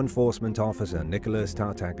 former law enforcement officer Nicholas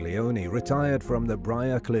Tartaglione retired from the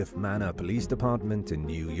Briarcliff Manor Police Department in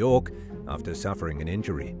New York after suffering an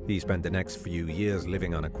injury. He spent the next few years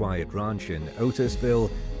living on a quiet ranch in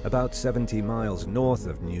Otisville, about 70 miles north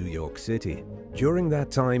of New York City. During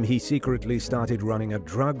that time, he secretly started running a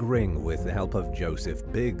drug ring with the help of Joseph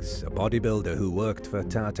Biggs, a bodybuilder who worked for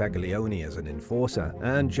Tartaglione as an enforcer,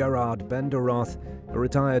 and Gerard Benderoth, a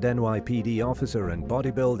retired NYPD officer and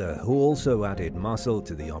bodybuilder who also added muscle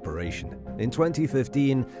to the operation. In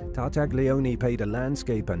 2015, Tartaglione paid a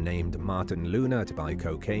landscaper named Martin Luna to buy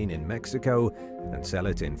cocaine in Mexico and sell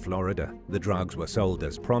it in Florida. The drugs were sold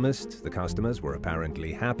as promised, the customers were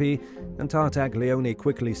apparently happy, and Tartaglione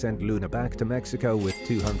quickly sent Luna back to Mexico with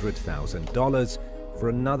 $200,000 for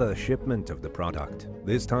another shipment of the product.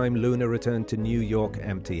 This time, Luna returned to New York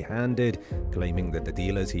empty-handed, claiming that the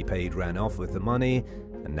dealers he paid ran off with the money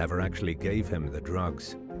and never actually gave him the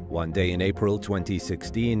drugs. One day in April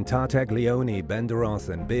 2016, Tartaglione, Benderoth,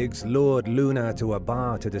 and Biggs lured Luna to a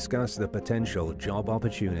bar to discuss the potential job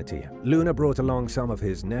opportunity. Luna brought along some of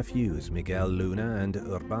his nephews, Miguel Luna and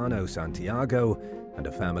Urbano Santiago, and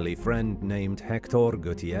a family friend named Hector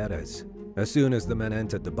Gutierrez. As soon as the men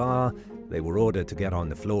entered the bar, they were ordered to get on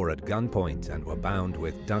the floor at gunpoint and were bound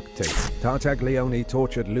with duct tape. Tartaglione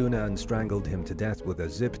tortured Luna and strangled him to death with a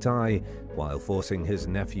zip tie while forcing his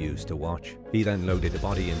nephews to watch. He then loaded the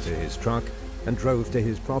body into his truck and drove to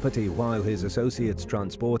his property while his associates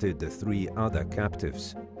transported the 3 other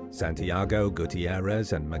captives. Santiago,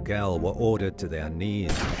 Gutierrez, and Miguel were ordered to their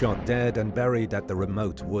knees, shot dead and buried at the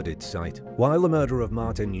remote wooded site. While the murder of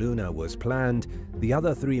Martin Luna was planned, the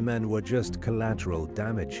other 3 men were just collateral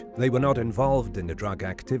damage. They were not involved in the drug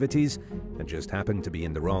activities and just happened to be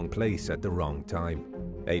in the wrong place at the wrong time.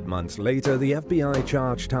 8 months later, the FBI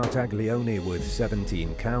charged Tartaglione with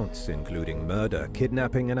 17 counts, including murder,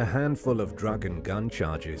 kidnapping, and a handful of drug and gun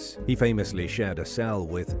charges. He famously shared a cell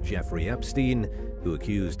with Jeffrey Epstein, who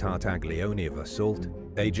accused Tartaglione of assault.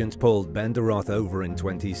 Agents pulled Benderoth over in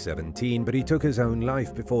 2017, but he took his own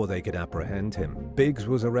life before they could apprehend him. Biggs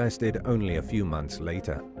was arrested only a few months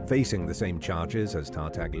later. Facing the same charges as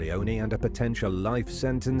Tartaglione and a potential life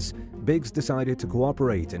sentence, Biggs decided to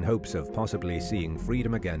cooperate in hopes of possibly seeing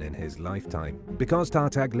freedom again in his lifetime. Because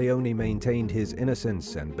Tartaglione maintained his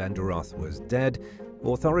innocence and Benderoth was dead,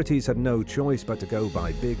 authorities had no choice but to go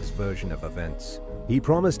by Biggs' version of events. He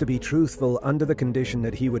promised to be truthful under the condition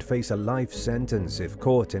that he would face a life sentence if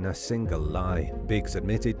caught in a single lie. Biggs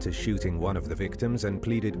admitted to shooting one of the victims and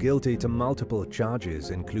pleaded guilty to multiple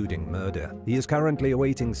charges, including murder. He is currently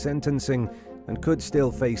awaiting sentencing and could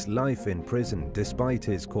still face life in prison despite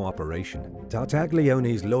his cooperation.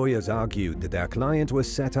 Tartaglione's lawyers argued that their client was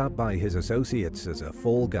set up by his associates as a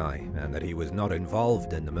fall guy and that he was not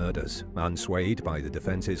involved in the murders. Unswayed by the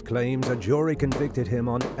defense's claims, a jury convicted him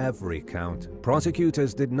on every count.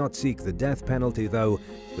 Prosecutors did not seek the death penalty though,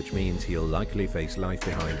 which means he'll likely face life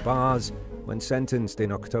behind bars when sentenced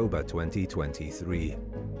in October 2023.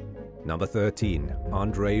 Number 13.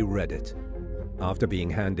 Andre Reddit. After being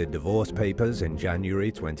handed divorce papers in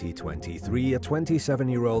January 2023, a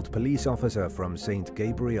 27-year-old police officer from St.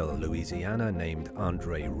 Gabriel, Louisiana named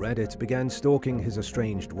Andre Reddit began stalking his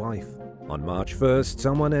estranged wife. On March 1st,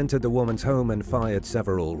 someone entered the woman's home and fired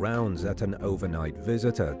several rounds at an overnight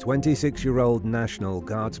visitor, 26-year-old National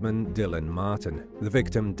Guardsman Dylan Martin. The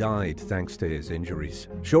victim died thanks to his injuries.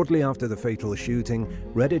 Shortly after the fatal shooting,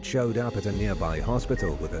 Reddit showed up at a nearby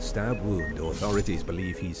hospital with a stab wound authorities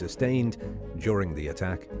believe he sustained during the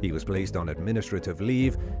attack. He was placed on administrative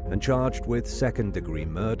leave and charged with second-degree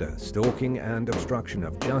murder, stalking, and obstruction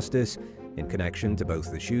of justice in connection to both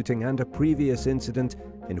the shooting and a previous incident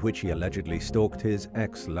in which he allegedly stalked his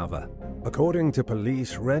ex-lover. According to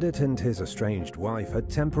police, Reddit and his estranged wife had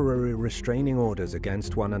temporary restraining orders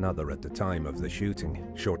against one another at the time of the shooting.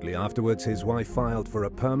 Shortly afterwards, his wife filed for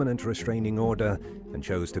a permanent restraining order and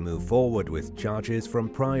chose to move forward with charges from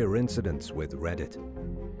prior incidents with Reddit.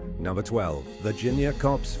 Number 12. Virginia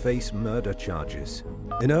cops face murder charges.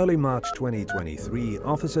 In early March 2023,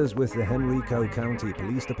 officers with the Henrico County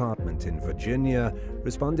Police Department in Virginia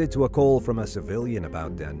responded to a call from a civilian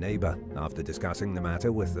about their neighbor. After discussing the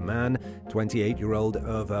matter with the man, 28-year-old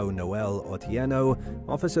Irvo Noel Otieno,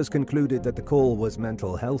 officers concluded that the call was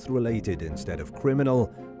mental health related instead of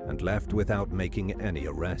criminal and left without making any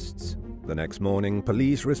arrests. The next morning,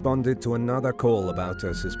 police responded to another call about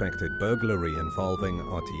a suspected burglary involving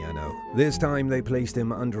Otieno. This time, they placed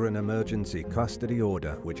him under an emergency custody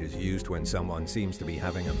order, which is used when someone seems to be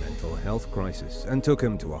having a mental health crisis, and took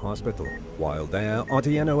him to a hospital. While there,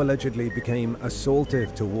 Otieno allegedly became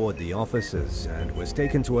assaultive toward the officers and was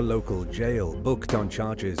taken to a local jail, booked on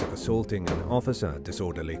charges of assaulting an officer,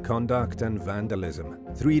 disorderly conduct, and vandalism.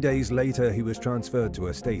 3 days later, he was transferred to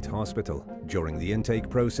a state hospital. During the intake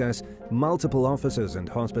process, multiple officers and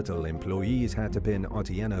hospital employees had to pin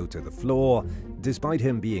Otieno to the floor, despite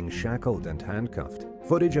him being shackled and handcuffed.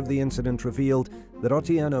 Footage of the incident revealed that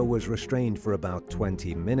Otieno was restrained for about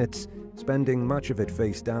 20 minutes, spending much of it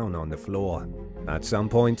face down on the floor. At some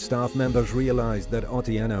point, staff members realized that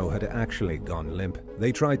Otieno had actually gone limp.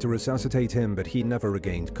 They tried to resuscitate him, but he never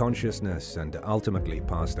regained consciousness and ultimately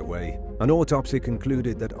passed away. An autopsy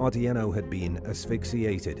concluded that Otieno had been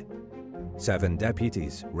asphyxiated. 7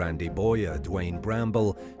 deputies, Randy Boyer, Dwayne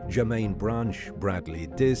Bramble, Jermaine Branch, Bradley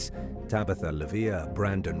Diss, Tabitha Levere,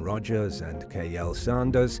 Brandon Rogers, and K.L.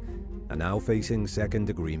 Sanders, are now facing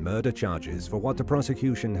second-degree murder charges for what the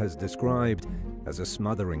prosecution has described as a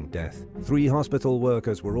smothering death. 3 hospital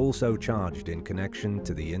workers were also charged in connection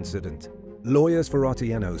to the incident. Lawyers for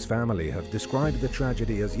Otieno's family have described the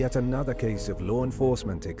tragedy as yet another case of law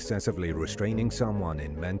enforcement excessively restraining someone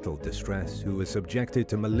in mental distress who was subjected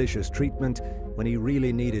to malicious treatment when he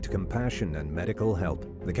really needed compassion and medical help.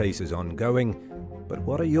 The case is ongoing, but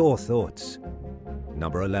what are your thoughts?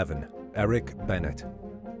 Number 11. Eric Bennett.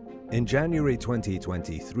 In January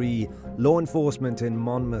 2023, law enforcement in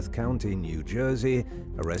Monmouth County, New Jersey,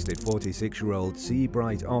 arrested 46-year-old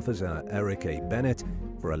Seabright officer Eric A. Bennett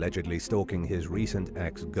for allegedly stalking his recent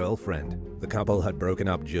ex-girlfriend. The couple had broken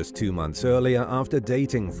up just 2 months earlier after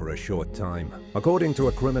dating for a short time. According to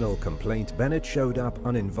a criminal complaint, Bennett showed up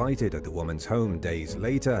uninvited at the woman's home days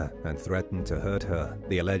later and threatened to hurt her.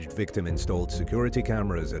 The alleged victim installed security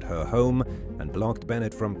cameras at her home and blocked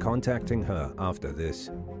Bennett from contacting her after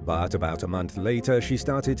this. But about a month later, she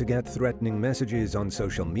started to get threatening messages on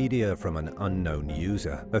social media from an unknown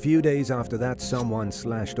user. A few days after that, someone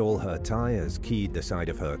slashed all her tires, keyed the side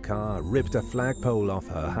of her car, ripped a flagpole off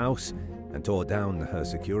her house, and tore down her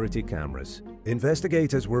security cameras.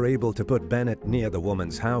 Investigators were able to put Bennett near the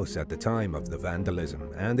woman's house at the time of the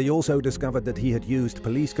vandalism, and they also discovered that he had used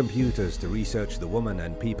police computers to research the woman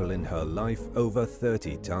and people in her life over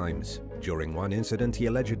 30 times. During one incident, he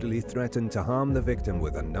allegedly threatened to harm the victim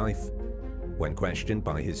with a knife. When questioned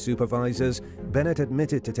by his supervisors, Bennett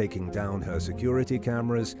admitted to taking down her security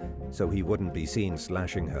cameras so he wouldn't be seen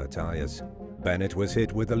slashing her tires. Bennett was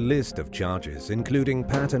hit with a list of charges, including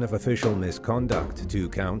pattern of official misconduct, 2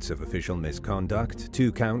 counts of official misconduct,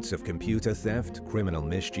 2 counts of computer theft, criminal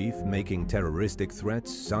mischief, making terroristic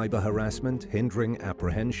threats, cyber harassment, hindering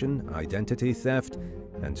apprehension, identity theft,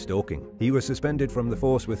 and stalking. He was suspended from the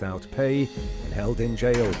force without pay and held in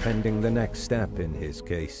jail pending the next step in his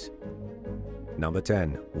case. Number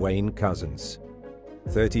 10. Wayne Couzens.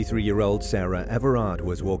 33-year-old Sarah Everard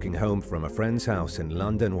was walking home from a friend's house in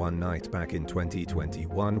London one night back in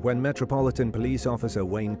 2021 when Metropolitan Police Officer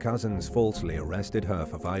Wayne Couzens falsely arrested her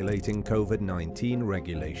for violating COVID-19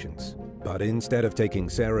 regulations. But instead of taking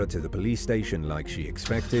Sarah to the police station like she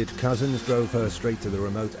expected, Couzens drove her straight to the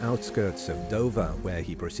remote outskirts of Dover, where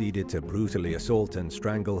he proceeded to brutally assault and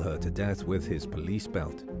strangle her to death with his police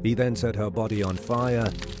belt. He then set her body on fire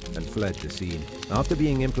and fled the scene. After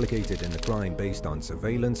being implicated in the crime based on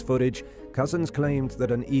surveillance footage, Couzens claimed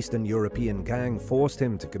that an Eastern European gang forced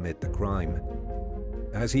him to commit the crime.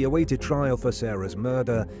 As he awaited trial for Sarah's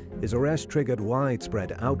murder, his arrest triggered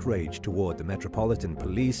widespread outrage toward the Metropolitan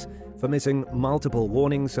Police for missing multiple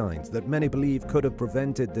warning signs that many believe could have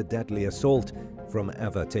prevented the deadly assault from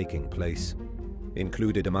ever taking place.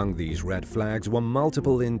 Included among these red flags were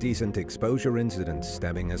multiple indecent exposure incidents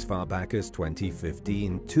stemming as far back as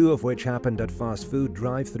 2015, 2 of which happened at fast food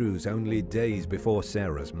drive-thrus only days before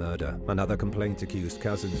Sarah's murder. Another complaint accused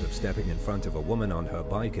Couzens of stepping in front of a woman on her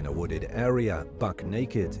bike in a wooded area, buck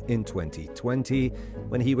naked, in 2020,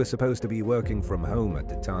 when he was supposed to be working from home at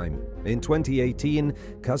the time. In 2018,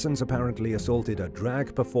 Couzens apparently assaulted a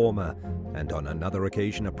drag performer, and on another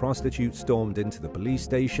occasion a prostitute stormed into the police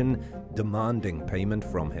station, demanding payment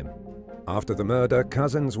from him. After the murder,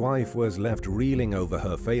 Couzens' wife was left reeling over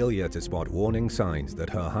her failure to spot warning signs that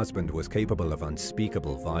her husband was capable of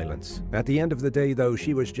unspeakable violence. At the end of the day, though,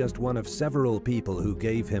 she was just one of several people who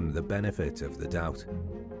gave him the benefit of the doubt.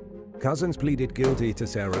 Couzens pleaded guilty to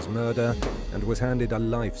Sarah's murder and was handed a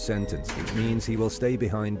life sentence, which means he will stay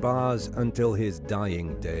behind bars until his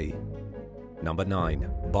dying day. Number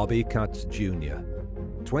 9. Bobby Cutts Jr.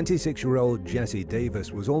 26-year-old Jessie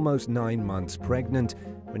Davis was almost 9 months pregnant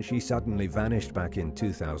when she suddenly vanished back in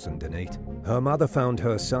 2008. Her mother found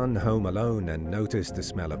her son home alone and noticed the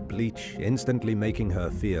smell of bleach, instantly making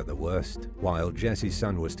her fear the worst. While Jessie's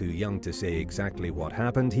son was too young to say exactly what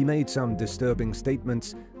happened, he made some disturbing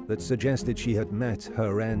statements that suggested she had met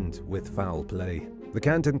her end with foul play. The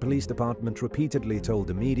Canton Police Department repeatedly told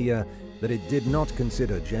the media that it did not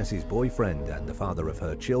consider Jessie's boyfriend and the father of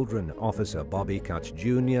her children, Officer Bobby Cutts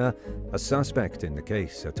Jr., a suspect in the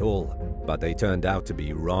case at all. But they turned out to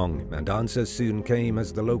be wrong, and answers soon came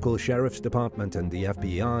as the local sheriff's department and the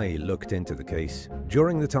FBI looked into the case.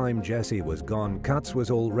 During the time Jessie was gone, Cutts was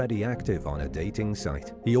already active on a dating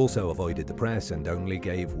site. He also avoided the press and only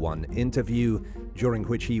gave one interview, during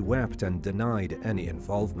which he wept and denied any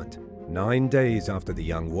involvement. 9 days after the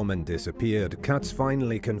young woman disappeared, Cutts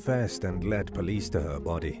finally confessed and led police to her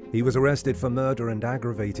body. He was arrested for murder and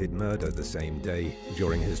aggravated murder the same day.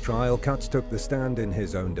 During his trial, Cutts took the stand in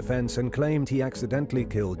his own defense and claimed he accidentally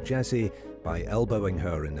killed Jessie by elbowing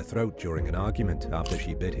her in the throat during an argument after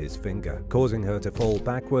she bit his finger, causing her to fall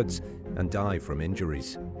backwards and die from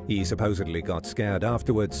injuries. He supposedly got scared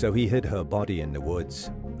afterwards, so he hid her body in the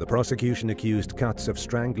woods. The prosecution accused Cutts of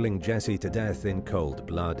strangling Jessie to death in cold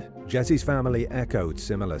blood. Jessie's family echoed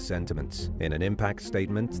similar sentiments. In an impact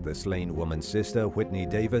statement, the slain woman's sister, Whitney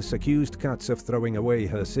Davis, accused Cutts of throwing away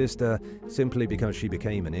her sister simply because she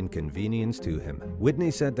became an inconvenience to him. Whitney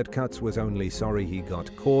said that Cutts was only sorry he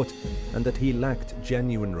got caught and that he lacked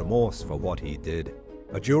genuine remorse for what he did.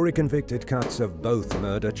 A jury convicted Cutts of both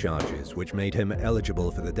murder charges, which made him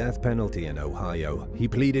eligible for the death penalty in Ohio. He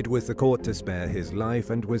pleaded with the court to spare his life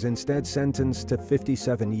and was instead sentenced to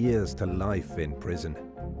 57 years to life in prison.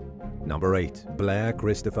 Number 8. Blair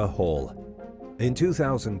Christopher Hall. In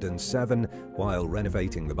 2007, while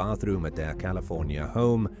renovating the bathroom at their California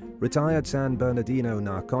home, retired San Bernardino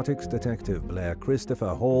narcotics detective Blair Christopher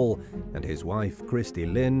Hall and his wife, Christy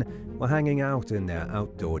Lynn, were hanging out in their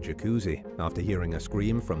outdoor jacuzzi. After hearing a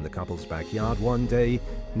scream from the couple's backyard one day,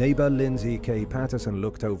 neighbor Lindsay K. Patterson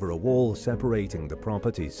looked over a wall separating the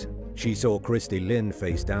properties. She saw Christy Lynn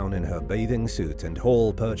face down in her bathing suit and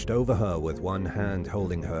Hall perched over her with one hand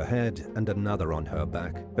holding her head and another on her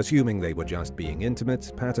back. Assuming they were just being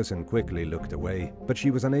intimate, Patterson quickly looked away, but she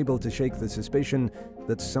was unable to shake the suspicion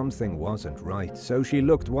that something wasn't right, so she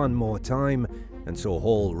looked one more time and saw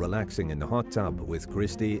Hall relaxing in the hot tub with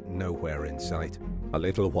Christy nowhere in sight. A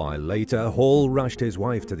little while later, Hall rushed his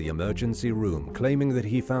wife to the emergency room, claiming that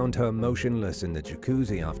he found her motionless in the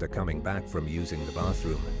jacuzzi after coming back from using the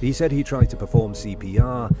bathroom. He said he tried to perform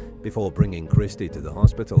CPR before bringing Christy to the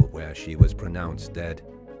hospital, where she was pronounced dead.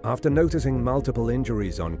 After noticing multiple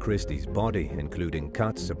injuries on Christy's body, including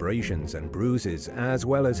cuts, abrasions, and bruises, as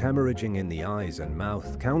well as hemorrhaging in the eyes and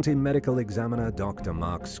mouth, County Medical Examiner Dr.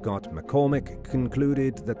 Mark Scott McCormick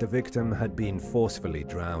concluded that the victim had been forcefully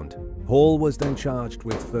drowned. Hall was then charged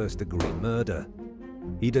with first-degree murder.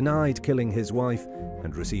 He denied killing his wife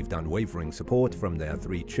and received unwavering support from their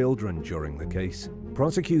 3 children during the case.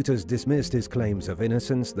 Prosecutors dismissed his claims of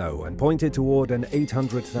innocence, though, and pointed toward an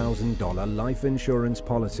 $800,000 life insurance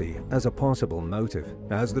policy as a possible motive.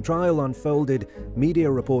 As the trial unfolded, media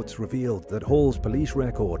reports revealed that Hall's police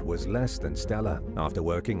record was less than stellar. After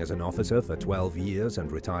working as an officer for 12 years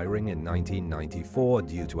and retiring in 1994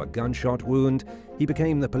 due to a gunshot wound, he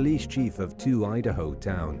became the police chief of 2 Idaho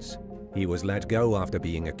towns. He was let go after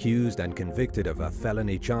being accused and convicted of a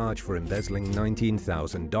felony charge for embezzling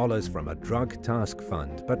 $19,000 from a drug task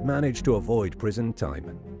fund, but managed to avoid prison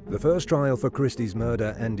time. The first trial for Christie's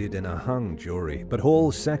murder ended in a hung jury, but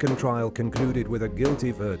Hall's second trial concluded with a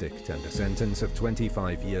guilty verdict and a sentence of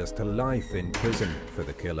 25 years to life in prison for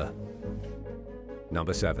the killer.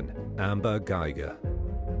 Number 7. Amber Geiger.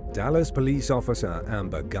 Dallas police officer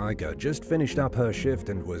Amber Geiger just finished up her shift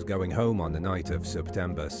and was going home on the night of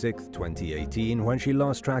September 6, 2018 when she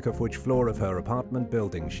lost track of which floor of her apartment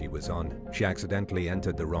building she was on. She accidentally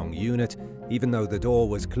entered the wrong unit, even though the door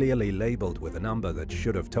was clearly labeled with a number that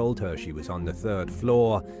should have told her she was on the 3rd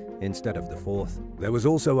floor instead of the 4th. There was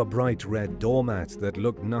also a bright red doormat that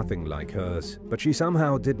looked nothing like hers, but she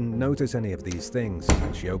somehow didn't notice any of these things.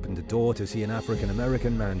 She opened the door to see an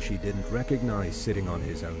African-American man she didn't recognize sitting on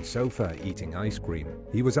his own sofa eating ice cream.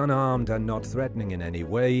 He was unarmed and not threatening in any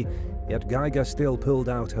way, yet Geiger still pulled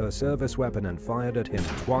out her service weapon and fired at him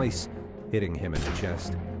twice, hitting him in the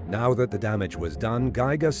chest. Now that the damage was done,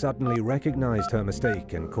 Geiger suddenly recognized her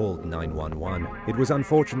mistake and called 911. It was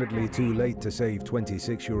unfortunately too late to save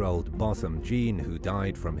 26-year-old Botham Jean, who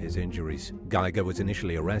died from his injuries. Geiger was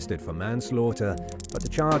initially arrested for manslaughter, but the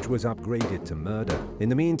charge was upgraded to murder. In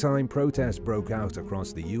the meantime, protests broke out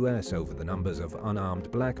across the US over the numbers of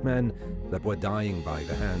unarmed black men that were dying by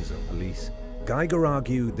the hands of police. Geiger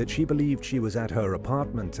argued that she believed she was at her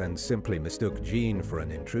apartment and simply mistook Jean for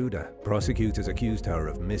an intruder. Prosecutors accused her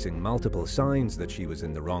of missing multiple signs that she was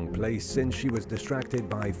in the wrong place since she was distracted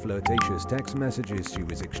by flirtatious text messages she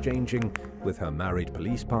was exchanging with her married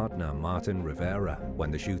police partner Martin Rivera.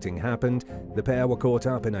 When the shooting happened, the pair were caught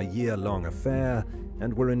up in a year-long affair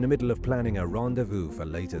and were in the middle of planning a rendezvous for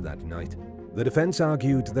later that night. The defense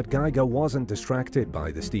argued that Geiger wasn't distracted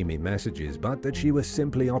by the steamy messages, but that she was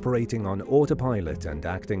simply operating on autopilot and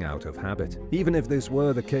acting out of habit. Even if this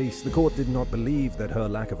were the case, the court did not believe that her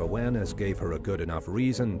lack of awareness gave her a good enough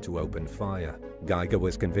reason to open fire. Geiger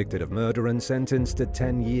was convicted of murder and sentenced to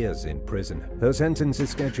 10 years in prison. Her sentence is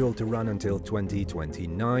scheduled to run until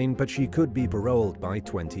 2029, but she could be paroled by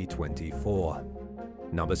 2024.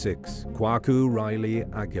 Number 6. Kwaku Riley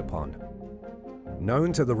Agyapong.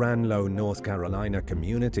 Known to the Ranlo, North Carolina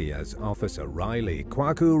community as Officer Riley,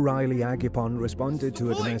 Kwaku Riley Agyapong responded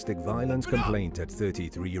to a domestic violence complaint at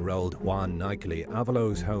 33-year-old Juan Nikely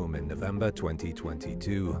Avalos' home in November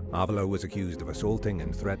 2022. Avalo was accused of assaulting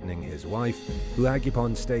and threatening his wife, who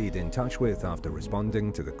Agyapong stayed in touch with after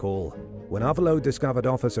responding to the call. When Avalo discovered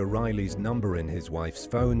Officer Riley's number in his wife's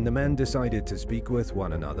phone, the men decided to speak with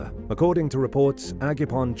one another. According to reports,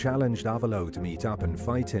 Agyapong challenged Avalo to meet up and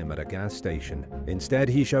fight him at a gas station. Instead,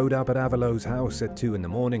 he showed up at Avalo's house at 2 in the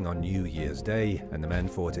morning on New Year's Day, and the men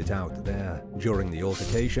fought it out there. During the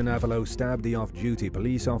altercation, Avalo stabbed the off-duty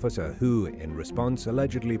police officer, who, in response,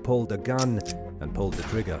 allegedly pulled a gun and pulled the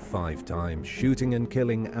trigger 5 times, shooting and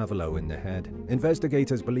killing Avalo in the head.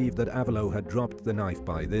 Investigators believe that Avalo had dropped the knife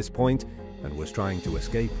by this point and was trying to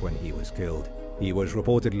escape when he was killed. He was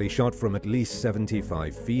reportedly shot from at least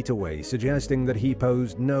 75 feet away, suggesting that he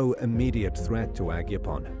posed no immediate threat to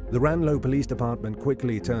Agyapong. The Ranlo Police Department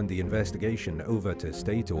quickly turned the investigation over to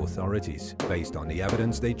state authorities. Based on the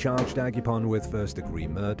evidence, they charged Agyapong with first-degree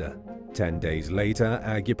murder. 10 days later,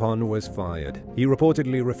 Agyapong was fired. He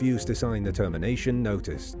reportedly refused to sign the termination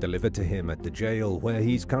notice delivered to him at the jail, where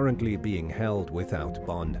he's currently being held without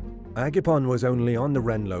bond. Aghippon was only on the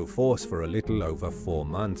Renlo force for a little over 4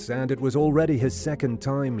 months, and it was already his second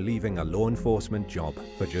time leaving a law enforcement job.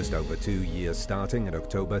 For just over 2 years, starting in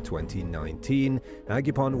October 2019,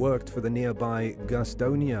 Aghippon worked for the nearby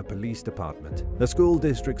Gastonia Police Department. A school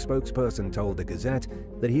district spokesperson told the Gazette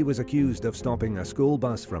that he was accused of stopping a school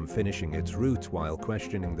bus from finishing its route while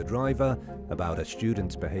questioning the driver about a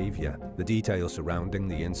student's behavior. The details surrounding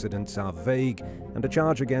the incidents are vague, and a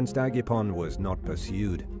charge against Aghippon was not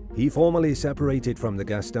pursued. He formally separated from the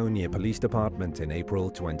Gastonia Police Department in April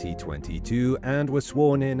 2022 and was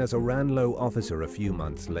sworn in as a Ranlo officer a few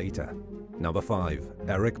months later. Number 5.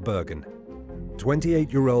 Eric Bergen.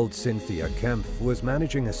 28-year-old Cynthia Kempf was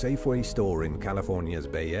managing a Safeway store in California's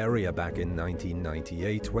Bay Area back in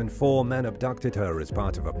 1998 when 4 men abducted her as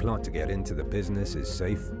part of a plot to get into the business's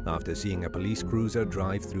safe. After seeing a police cruiser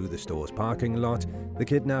drive through the store's parking lot, the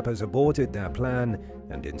kidnappers aborted their plan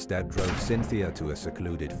and instead drove Cynthia to a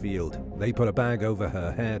secluded field. They put a bag over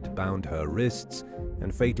her head, bound her wrists,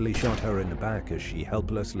 and fatally shot her in the back as she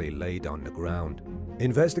helplessly laid on the ground.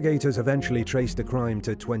 Investigators eventually traced the crime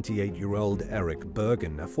to 28-year-old Eric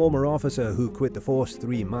Bergen, a former officer who quit the force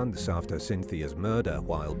 3 months after Cynthia's murder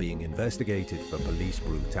while being investigated for police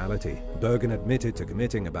brutality. Bergen admitted to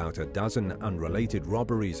committing about a dozen unrelated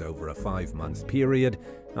robberies over a 5-month period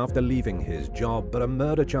after leaving his job, but a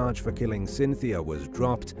murder charge for killing Cynthia was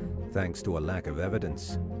dropped thanks to a lack of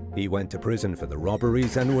evidence. He went to prison for the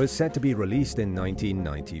robberies and was set to be released in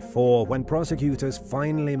 1994 when prosecutors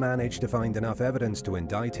finally managed to find enough evidence to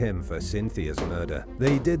indict him for Cynthia's murder.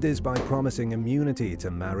 They did this by promising immunity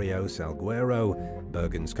to Mario Salguero,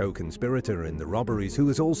 Bergen's co-conspirator in the robberies, who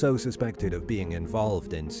was also suspected of being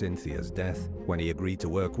involved in Cynthia's death. When he agreed to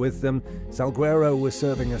work with them, Salguero was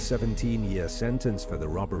serving a 17-year sentence for the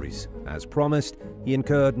robberies. As promised, he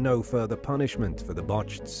incurred no further punishment for the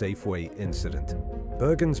botched Safeway incident.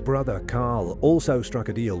 Bergen's brother Carl also struck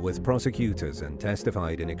a deal with prosecutors and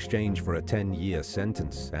testified in exchange for a 10-year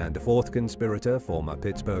sentence, and a 4th conspirator, former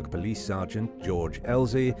Pittsburgh Police Sergeant George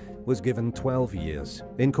Elsie, was given 12 years.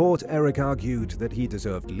 In court, Eric argued that he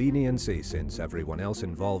deserved leniency since everyone else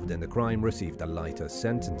involved in the crime received a lighter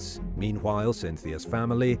sentence. Meanwhile, Cynthia's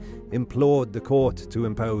family implored the court to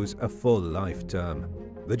impose a full life term.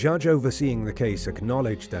 The judge overseeing the case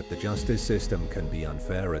acknowledged that the justice system can be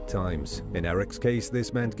unfair at times. In Eric's case,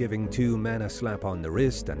 this meant giving 2 men a slap on the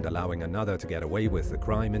wrist and allowing another to get away with the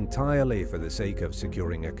crime entirely for the sake of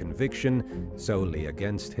securing a conviction solely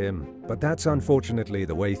against him. But that's unfortunately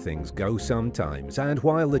the way things go sometimes, and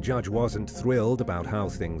while the judge wasn't thrilled about how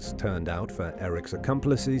things turned out for Eric's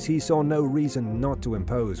accomplices, he saw no reason not to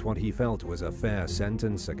impose what he felt was a fair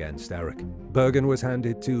sentence against Eric. Bergen was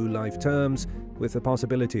handed 2 life terms, with the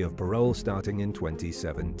possibility of parole starting in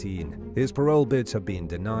 2017. His parole bids have been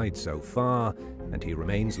denied so far, and he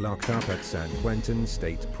remains locked up at San Quentin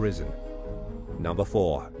State Prison. Number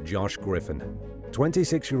 4. Josh Griffin.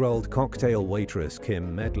 26-year-old cocktail waitress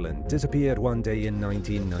Kim Medlin disappeared one day in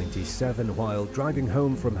 1997 while driving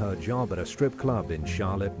home from her job at a strip club in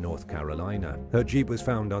Charlotte, North Carolina. Her Jeep was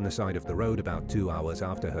found on the side of the road about 2 hours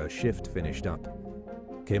after her shift finished up.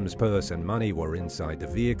 Kim's purse and money were inside the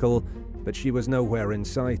vehicle, but she was nowhere in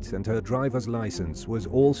sight, and her driver's license was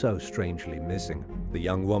also strangely missing. The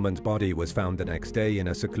young woman's body was found the next day in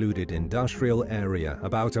a secluded industrial area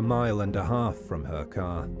about 1.5 miles from her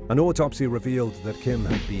car. An autopsy revealed that Kim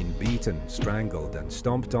had been beaten, strangled, and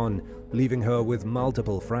stomped on, leaving her with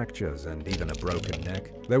multiple fractures and even a broken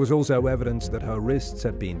neck. There was also evidence that her wrists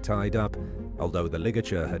had been tied up, although the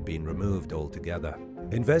ligature had been removed altogether.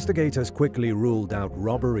 Investigators quickly ruled out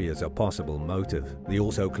robbery as a possible motive. They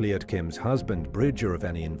also cleared Kim's husband, Bridger, of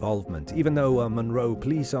any involvement, even though a Monroe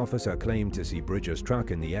police officer claimed to see Bridger's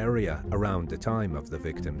truck in the area around the time of the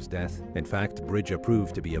victim's death. In fact, Bridger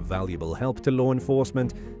proved to be a valuable help to law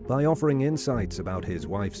enforcement by offering insights about his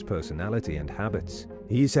wife's personality and habits.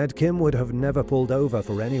 He said Kim would have never pulled over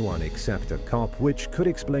for anyone except a cop, which could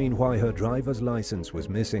explain why her driver's license was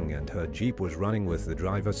missing and her Jeep was running with the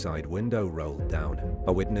driver's side window rolled down.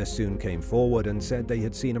 A witness soon came forward and said they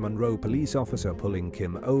had seen a Monroe police officer pulling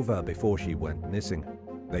Kim over before she went missing.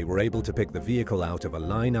 They were able to pick the vehicle out of a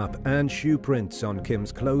lineup, and shoe prints on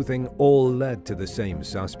Kim's clothing all led to the same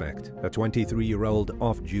suspect, a 23-year-old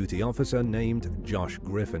off-duty officer named Josh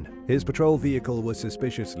Griffin. His patrol vehicle was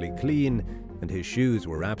suspiciously clean, and his shoes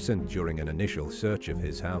were absent during an initial search of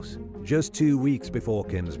his house. Just 2 weeks before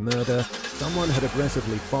Kim's murder, someone had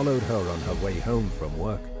aggressively followed her on her way home from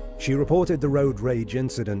work. She reported the road rage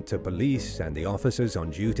incident to police, and the officers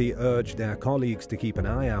on duty urged their colleagues to keep an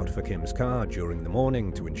eye out for Kim's car during the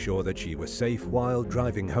morning to ensure that she was safe while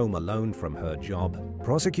driving home alone from her job.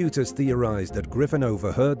 Prosecutors theorized that Griffin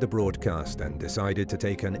overheard the broadcast and decided to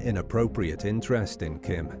take an inappropriate interest in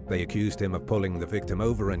Kim. They accused him of pulling the victim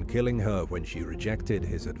over and killing her when she rejected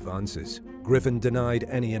his advances. Griffin denied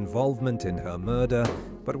any involvement in her murder,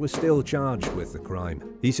 but was still charged with the crime.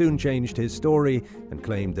 He soon changed his story and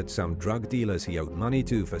claimed that some drug dealers he owed money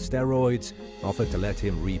to for steroids offered to let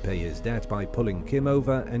him repay his debt by pulling Kim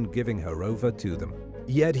over and giving her over to them.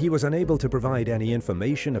 Yet he was unable to provide any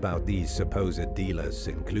information about these supposed dealers,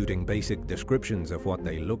 including basic descriptions of what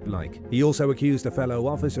they looked like. He also accused a fellow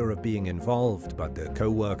officer of being involved, but the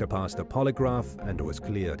co-worker passed a polygraph and was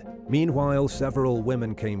cleared. Meanwhile, several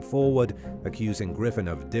women came forward, accusing Griffin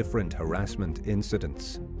of different harassment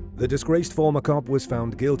incidents. The disgraced former cop was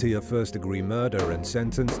found guilty of first-degree murder and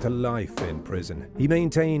sentenced to life in prison. He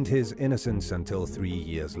maintained his innocence until 3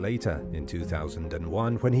 years later, in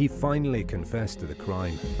 2001, when he finally confessed to the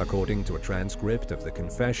crime. According to a transcript of the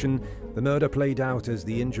confession, the murder played out as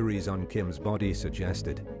the injuries on Kim's body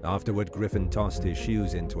suggested. Afterward, Griffin tossed his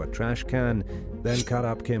shoes into a trash can, then cut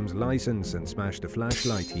up Kim's license and smashed a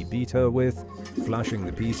flashlight he beat her with, flushing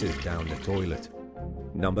the pieces down the toilet.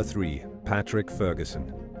 Number 3. Patrick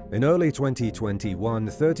Ferguson. In early 2021,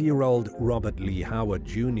 30-year-old Robert Lee Howard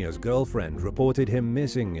Jr.'s girlfriend reported him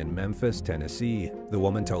missing in Memphis, Tennessee. The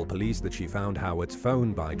woman told police that she found Howard's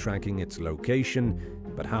phone by tracking its location,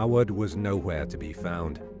 but Howard was nowhere to be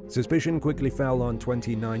found. Suspicion quickly fell on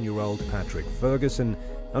 29-year-old Patrick Ferguson,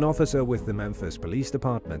 an officer with the Memphis Police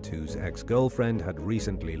Department whose ex-girlfriend had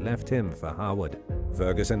recently left him for Howard.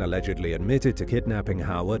 Ferguson allegedly admitted to kidnapping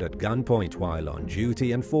Howard at gunpoint while on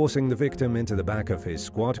duty and forcing the victim into the back of his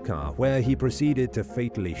squad car, where he proceeded to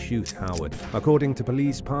fatally shoot Howard. According to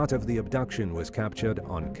police, part of the abduction was captured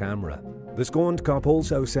on camera. The scorned cop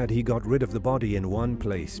also said he got rid of the body in one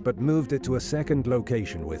place, but moved it to a second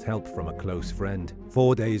location with help from a close friend.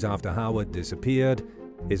 4 days after Howard disappeared,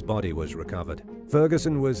 his body was recovered.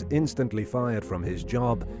 Ferguson was instantly fired from his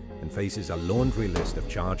job and faces a laundry list of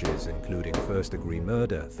charges, including first-degree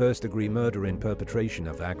murder in perpetration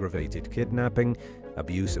of aggravated kidnapping,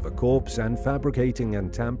 abuse of a corpse, and fabricating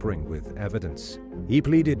and tampering with evidence. He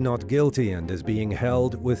pleaded not guilty and is being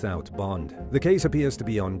held without bond. The case appears to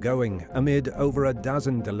be ongoing amid over a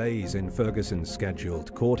dozen delays in Ferguson's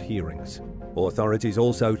scheduled court hearings. Authorities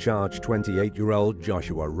also charged 28-year-old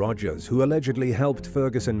Joshua Rogers, who allegedly helped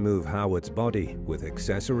Ferguson move Howard's body, with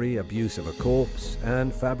accessory, abuse of a corpse,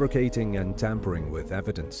 and fabricating and tampering with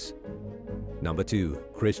evidence. Number 2.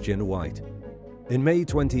 Christian White. In May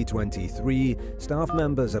 2023, staff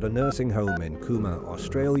members at a nursing home in Cooma,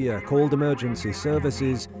 Australia, called emergency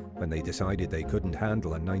services when they decided they couldn't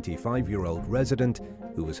handle a 95-year-old resident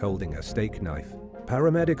who was holding a steak knife.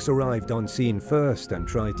 Paramedics arrived on scene first and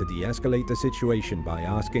tried to de-escalate the situation by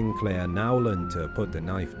asking Claire Nowland to put the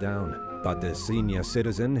knife down. But the senior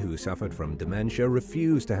citizen, who suffered from dementia,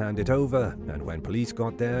 refused to hand it over, and when police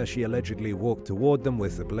got there, she allegedly walked toward them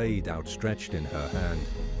with the blade outstretched in her hand.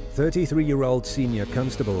 33-year-old senior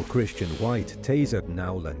constable Christian White tasered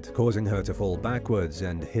Nowland, causing her to fall backwards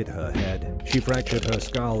and hit her head. She fractured her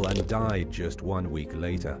skull and died just 1 week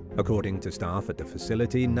later. According to staff at the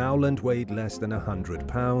facility, Nowland weighed less than 100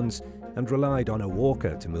 pounds and relied on a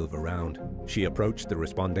walker to move around. She approached the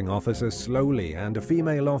responding officers slowly, and a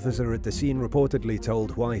female officer at the scene reportedly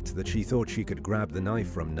told White that she thought she could grab the knife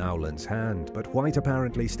from Nowland's hand, but White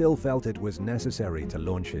apparently still felt it was necessary to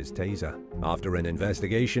launch his taser. After an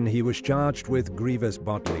investigation, he was charged with grievous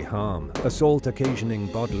bodily harm, assault occasioning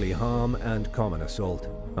bodily harm, and common assault.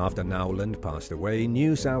 After Nowland passed away,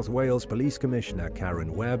 New South Wales Police Commissioner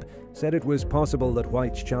Karen Webb said it was possible that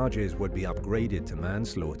White's charges would be upgraded to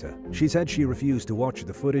manslaughter. She said she refused to watch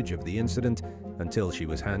the footage of the incident until she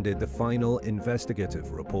was handed the final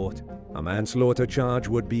investigative report. A manslaughter charge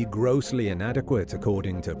would be grossly inadequate,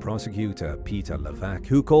 according to prosecutor Peter Levac,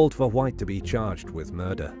 who called for White to be charged with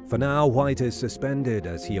murder. For now, White is suspended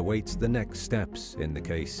as he awaits the next steps in the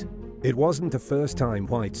case. It wasn't the first time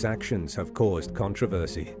White's actions have caused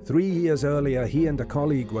controversy. 3 years earlier, he and a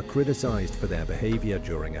colleague were criticized for their behavior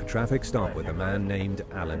during a traffic stop with a man named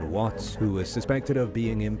Alan Watts, who was suspected of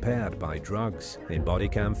being impaired by drugs. In body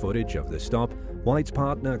cam footage of the stop, White's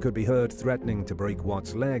partner could be heard threatening to break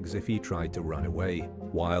Watts' legs if he tried to run away.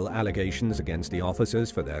 While allegations against the officers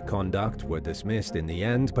for their conduct were dismissed in the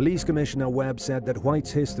end, Police Commissioner Webb said that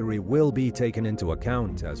White's history will be taken into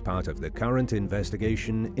account as part of the current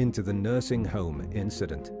investigation into the nursing home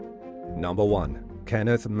incident. Number 1.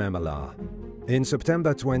 Kenneth Memela. In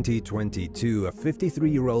September 2022, a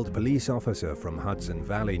 53-year-old police officer from Hudson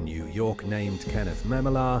Valley, New York, named Kenneth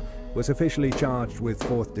Memelar, was officially charged with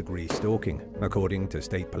fourth-degree stalking. According to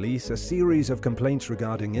state police, a series of complaints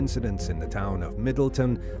regarding incidents in the town of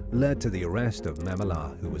Middleton led to the arrest of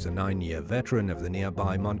Memelar, who was a 9-year veteran of the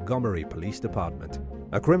nearby Montgomery Police Department.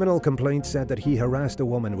 A criminal complaint said that he harassed a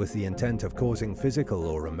woman with the intent of causing physical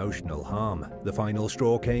or emotional harm. The final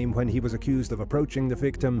straw came when he was accused of approaching the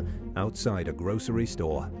victim outside a grocery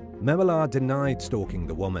store. Memelar denied stalking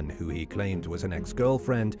the woman, who he claimed was an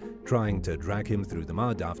ex-girlfriend, trying to drag him through the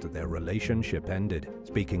mud after their relationship ended.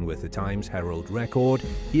 Speaking with the Times Herald Record,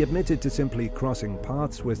 he admitted to simply crossing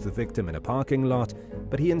paths with the victim in a parking lot,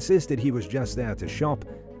 but he insisted he was just there to shop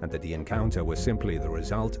and that the encounter was simply the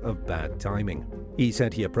result of bad timing. He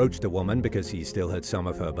said he approached the woman because he still had some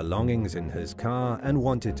of her belongings in his car and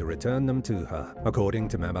wanted to return them to her. According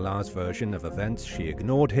to Memelar's version of events, she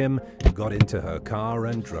ignored him, got into her car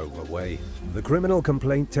and drove away. The criminal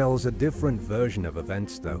complaint tells a different version of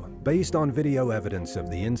events though. Based on video evidence of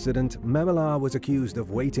the incident, Memelar was accused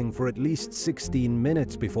of waiting for at least 16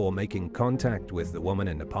 minutes before making contact with the woman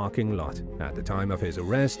in the parking lot. At the time of his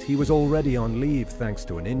arrest, he was already on leave thanks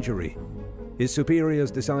to an injury. His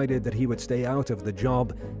superiors decided that he would stay out of the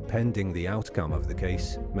job pending the outcome of the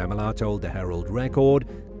case. Memelar told the Herald Record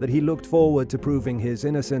that he looked forward to proving his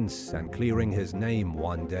innocence and clearing his name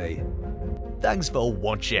one day. Thanks for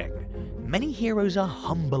watching. Many heroes are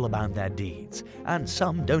humble about their deeds, and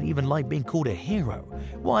some don't even like being called a hero,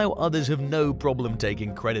 while others have no problem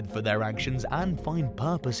taking credit for their actions and find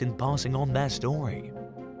purpose in passing on their story.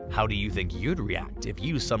 How do you think you'd react if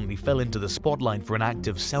you suddenly fell into the spotlight for an act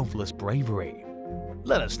of selfless bravery?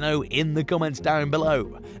 Let us know in the comments down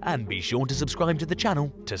below, and be sure to subscribe to the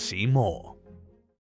channel to see more.